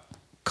about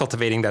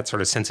cultivating that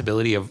sort of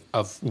sensibility of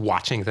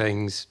watching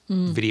things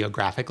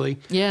videographically,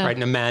 right?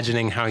 And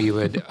imagining how you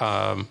would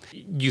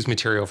use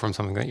material from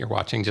something that you're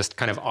watching just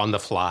kind of on the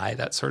fly,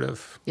 that sort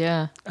of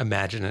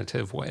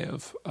imaginative way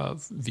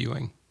of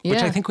viewing, which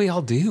I think we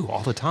all do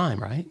all the time,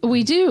 right?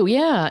 We do,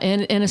 yeah.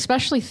 And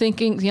especially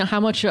thinking,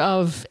 how much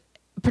of,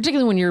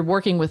 particularly when you're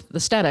working with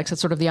aesthetics, that's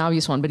sort of the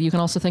obvious one, but you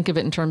can also think of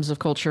it in terms of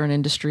culture and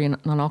industry and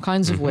on all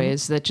kinds of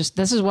ways that just,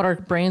 this is what our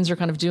brains are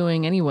kind of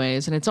doing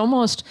anyways. And it's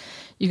almost,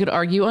 you could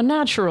argue,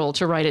 unnatural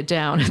to write it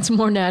down. It's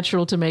more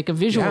natural to make a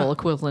visual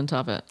equivalent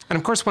of it. And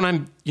of course, when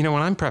I'm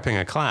prepping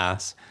a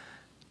class,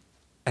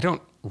 I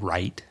don't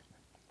write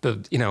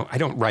I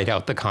don't write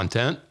out the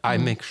content. I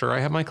make sure I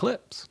have my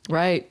clips.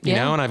 Right. You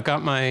know, and I've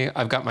got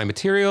my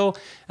material,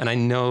 and I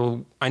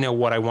know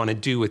what I want to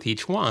do with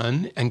each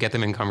one and get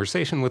them in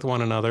conversation with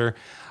one another.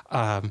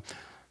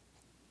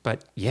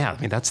 But yeah,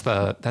 I mean, that's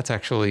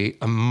actually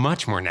a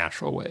much more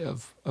natural way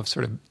of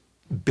sort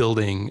of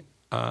building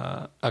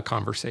a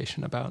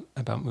conversation about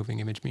moving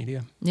image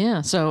media.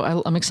 Yeah, so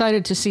I'm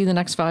excited to see the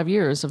next 5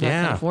 years of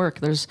that kind of work.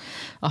 There's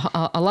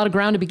a lot of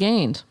ground to be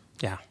gained.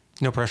 Yeah,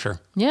 no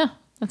pressure. Yeah,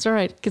 that's all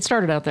right. Get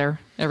started out there,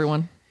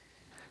 everyone.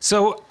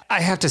 So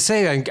I have to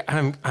say,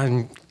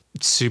 I'm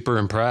super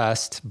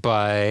impressed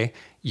by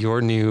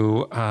your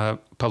new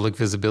public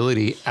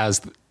visibility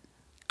as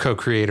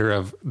co-creator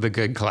of The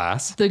Good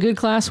Class. The Good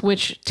Class,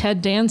 which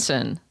Ted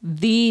Danson,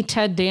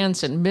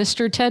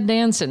 Mr. Ted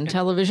Danson,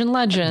 television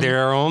legend,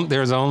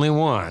 There's only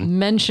one.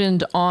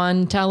 mentioned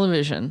on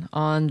television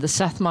on the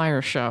Seth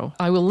Meyers show.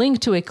 I will link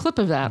to a clip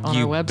of that on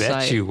our website. You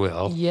bet you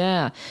will.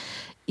 Yeah.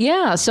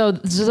 Yeah, so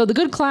the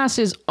Good Class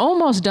is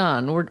almost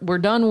done. We're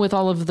done with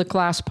all of the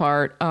class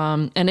part.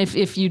 And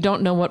if you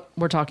don't know what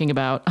we're talking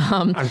about,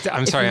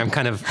 I'm sorry.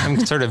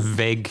 I'm sort of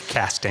vague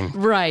casting.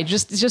 right?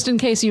 Just in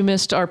case you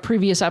missed our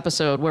previous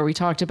episode where we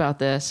talked about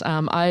this,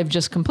 I've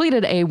just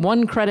completed a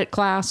 1-credit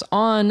class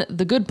on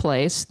The Good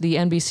Place, the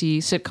NBC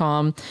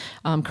sitcom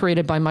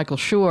created by Michael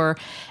Schur,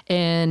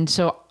 and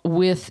so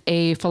with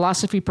a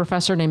philosophy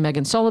professor named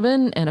Megan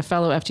Sullivan and a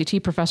fellow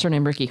FTT professor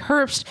named Ricky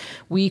Herbst,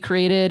 we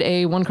created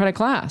a 1-credit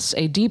class,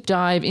 a deep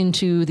dive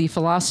into the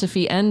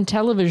philosophy and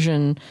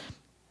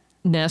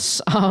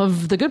television-ness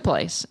of The Good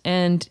Place.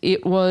 And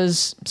it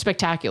was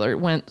spectacular. It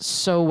went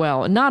so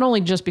well. And not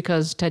only just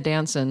because Ted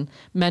Danson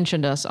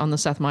mentioned us on the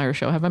Seth Meyers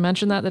show. Have I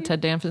mentioned that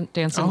Ted Danson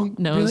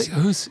knows,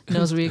 really?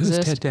 knows we exist?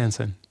 Who's Ted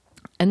Danson?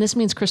 And this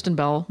means Kristen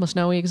Bell must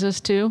know we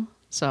exist too.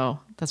 So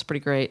that's pretty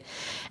great.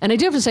 And I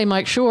do have to say,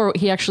 Mike Schur,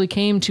 he actually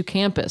came to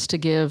campus to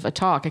give a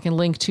talk. I can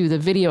link to the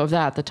video of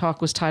that. The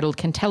talk was titled,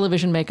 "Can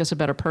Television Make Us a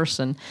Better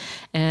Person?"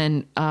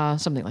 And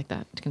something like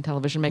that. Can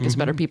television make us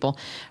better people?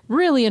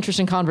 Really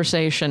interesting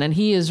conversation. And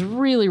he is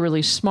really,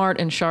 really smart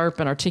and sharp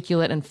and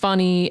articulate and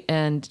funny,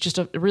 and just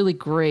a really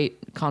great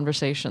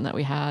conversation that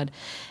we had.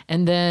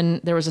 And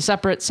then there was a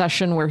separate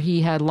session where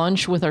he had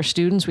lunch with our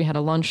students. We had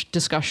a lunch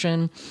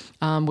discussion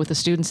with the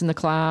students in the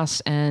class,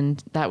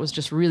 and that was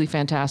just really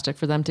fantastic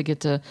for them to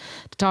get to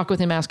talk with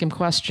him, ask him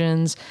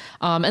questions.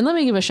 And let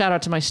me give a shout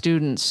out to my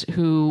students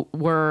who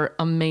were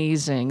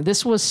amazing.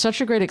 This was such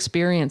a great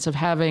experience of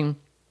having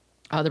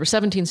there were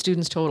 17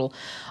 students total,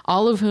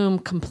 all of whom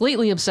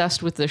completely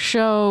obsessed with the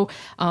show,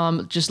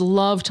 just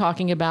love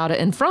talking about it.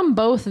 And from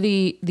both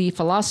the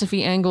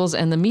philosophy angles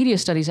and the media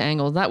studies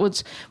angle,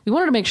 we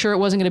wanted to make sure it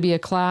wasn't going to be a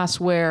class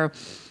where,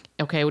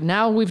 okay,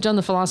 now we've done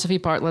the philosophy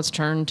part, let's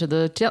turn to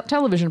the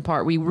television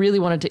part. We really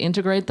wanted to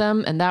integrate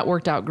them, and that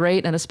worked out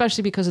great, and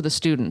especially because of the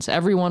students.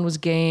 Everyone was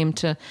game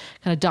to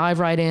kind of dive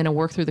right in and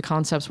work through the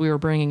concepts we were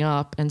bringing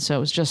up, and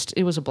so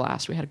it was a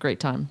blast. We had a great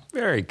time.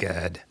 Very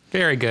good.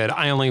 Very good.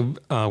 I only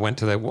went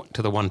to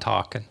the one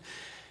talk, and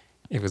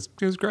it was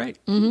great.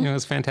 It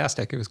was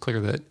fantastic. It was clear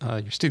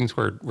that your students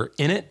were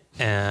in it,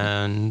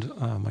 and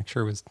Mike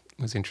Schur was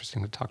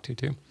interesting to talk to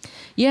too.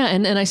 Yeah,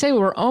 and I say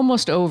we're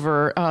almost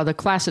over. The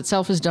class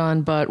itself is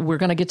done, but we're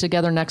going to get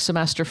together next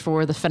semester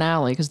for the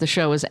finale because the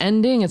show is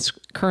ending. It's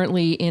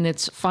currently in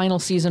its final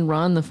season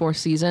run, the 4th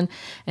season,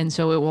 and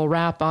so it will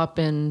wrap up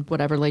in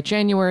late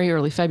January,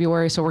 early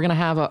February. So we're going to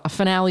have a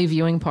finale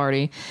viewing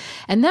party,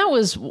 and that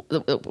was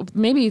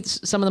maybe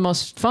some of the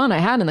most fun I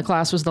had in the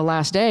class was the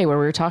last day where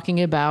we were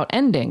talking about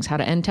endings, how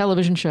to end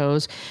television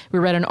shows. We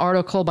read an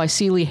article by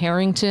C. Lee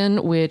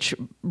Harrington, which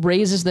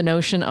raises the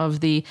notion of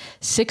the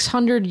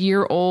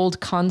 600-year-old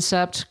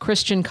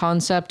Christian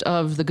concept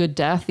of the good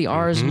death, the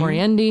ars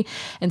moriendi.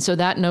 And so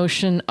that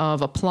notion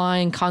of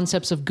applying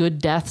concepts of good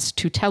deaths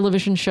to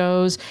television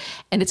shows,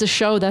 and it's a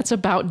show that's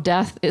about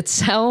death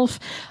itself.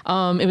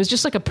 It was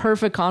just like a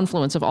perfect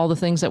confluence of all the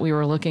things that we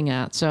were looking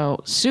at.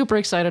 So super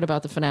excited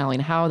about the finale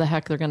and how the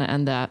heck they're going to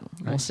end that.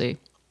 We'll see.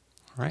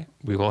 All right.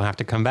 We will have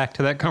to come back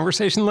to that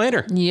conversation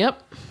later.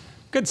 Yep.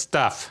 Good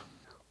stuff.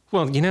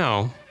 Well,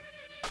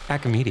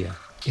 Acamedia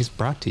is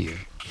brought to you.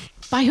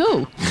 By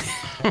who?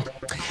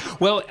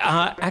 Well,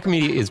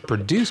 Acamedia is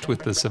produced with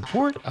the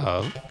support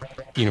of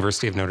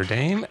University of Notre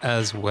Dame,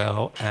 as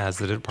well as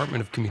the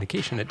Department of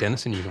Communication at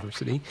Denison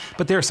University.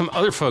 But there are some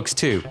other folks,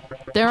 too.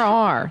 There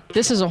are.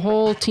 This is a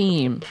whole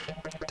team.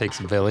 It takes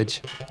a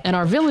village. And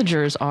our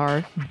villagers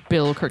are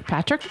Bill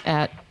Kirkpatrick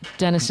at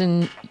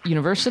Denison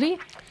University.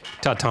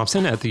 Todd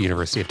Thompson at the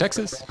University of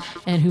Texas.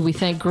 And who we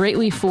thank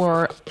greatly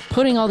for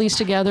putting all these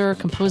together,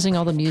 composing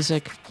all the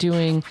music,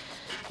 doing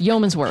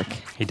yeoman's work.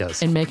 He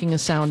does. And making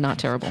us sound not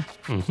terrible.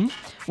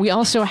 We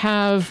also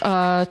have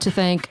to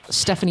thank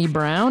Stephanie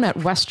Brown at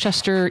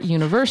Westchester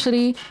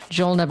University,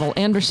 Joel Neville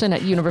Anderson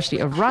at University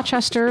of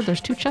Rochester.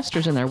 There's 2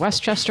 Chesters in there,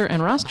 Westchester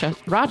and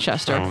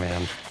Rochester. Oh,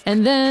 man.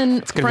 And then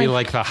it's going to be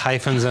like the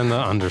hyphens and the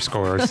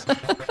underscores.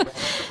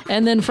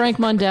 And then Frank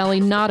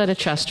Mondelli, not at a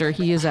Chester.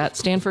 He is at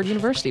Stanford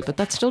University, but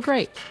that's still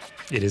great.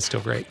 It is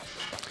still great.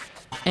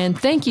 And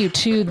thank you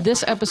to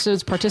this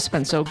episode's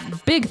participants. So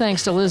big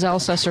thanks to Liz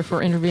Alcesser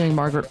for interviewing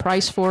Margaret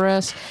Price for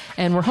us.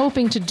 And we're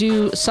hoping to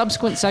do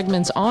subsequent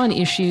segments on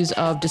issues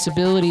of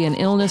disability and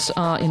illness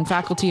in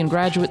faculty and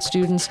graduate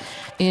students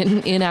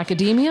in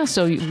academia.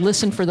 So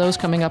listen for those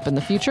coming up in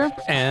the future.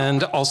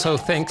 And also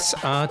thanks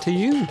to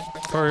you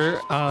for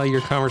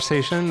your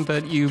conversation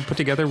that you put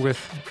together with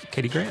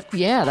Katie Grant.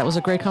 Yeah, that was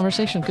a great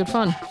conversation. Good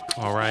fun.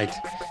 All right.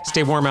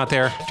 Stay warm out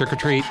there. Trick or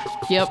treat.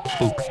 Yep.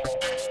 Ooh.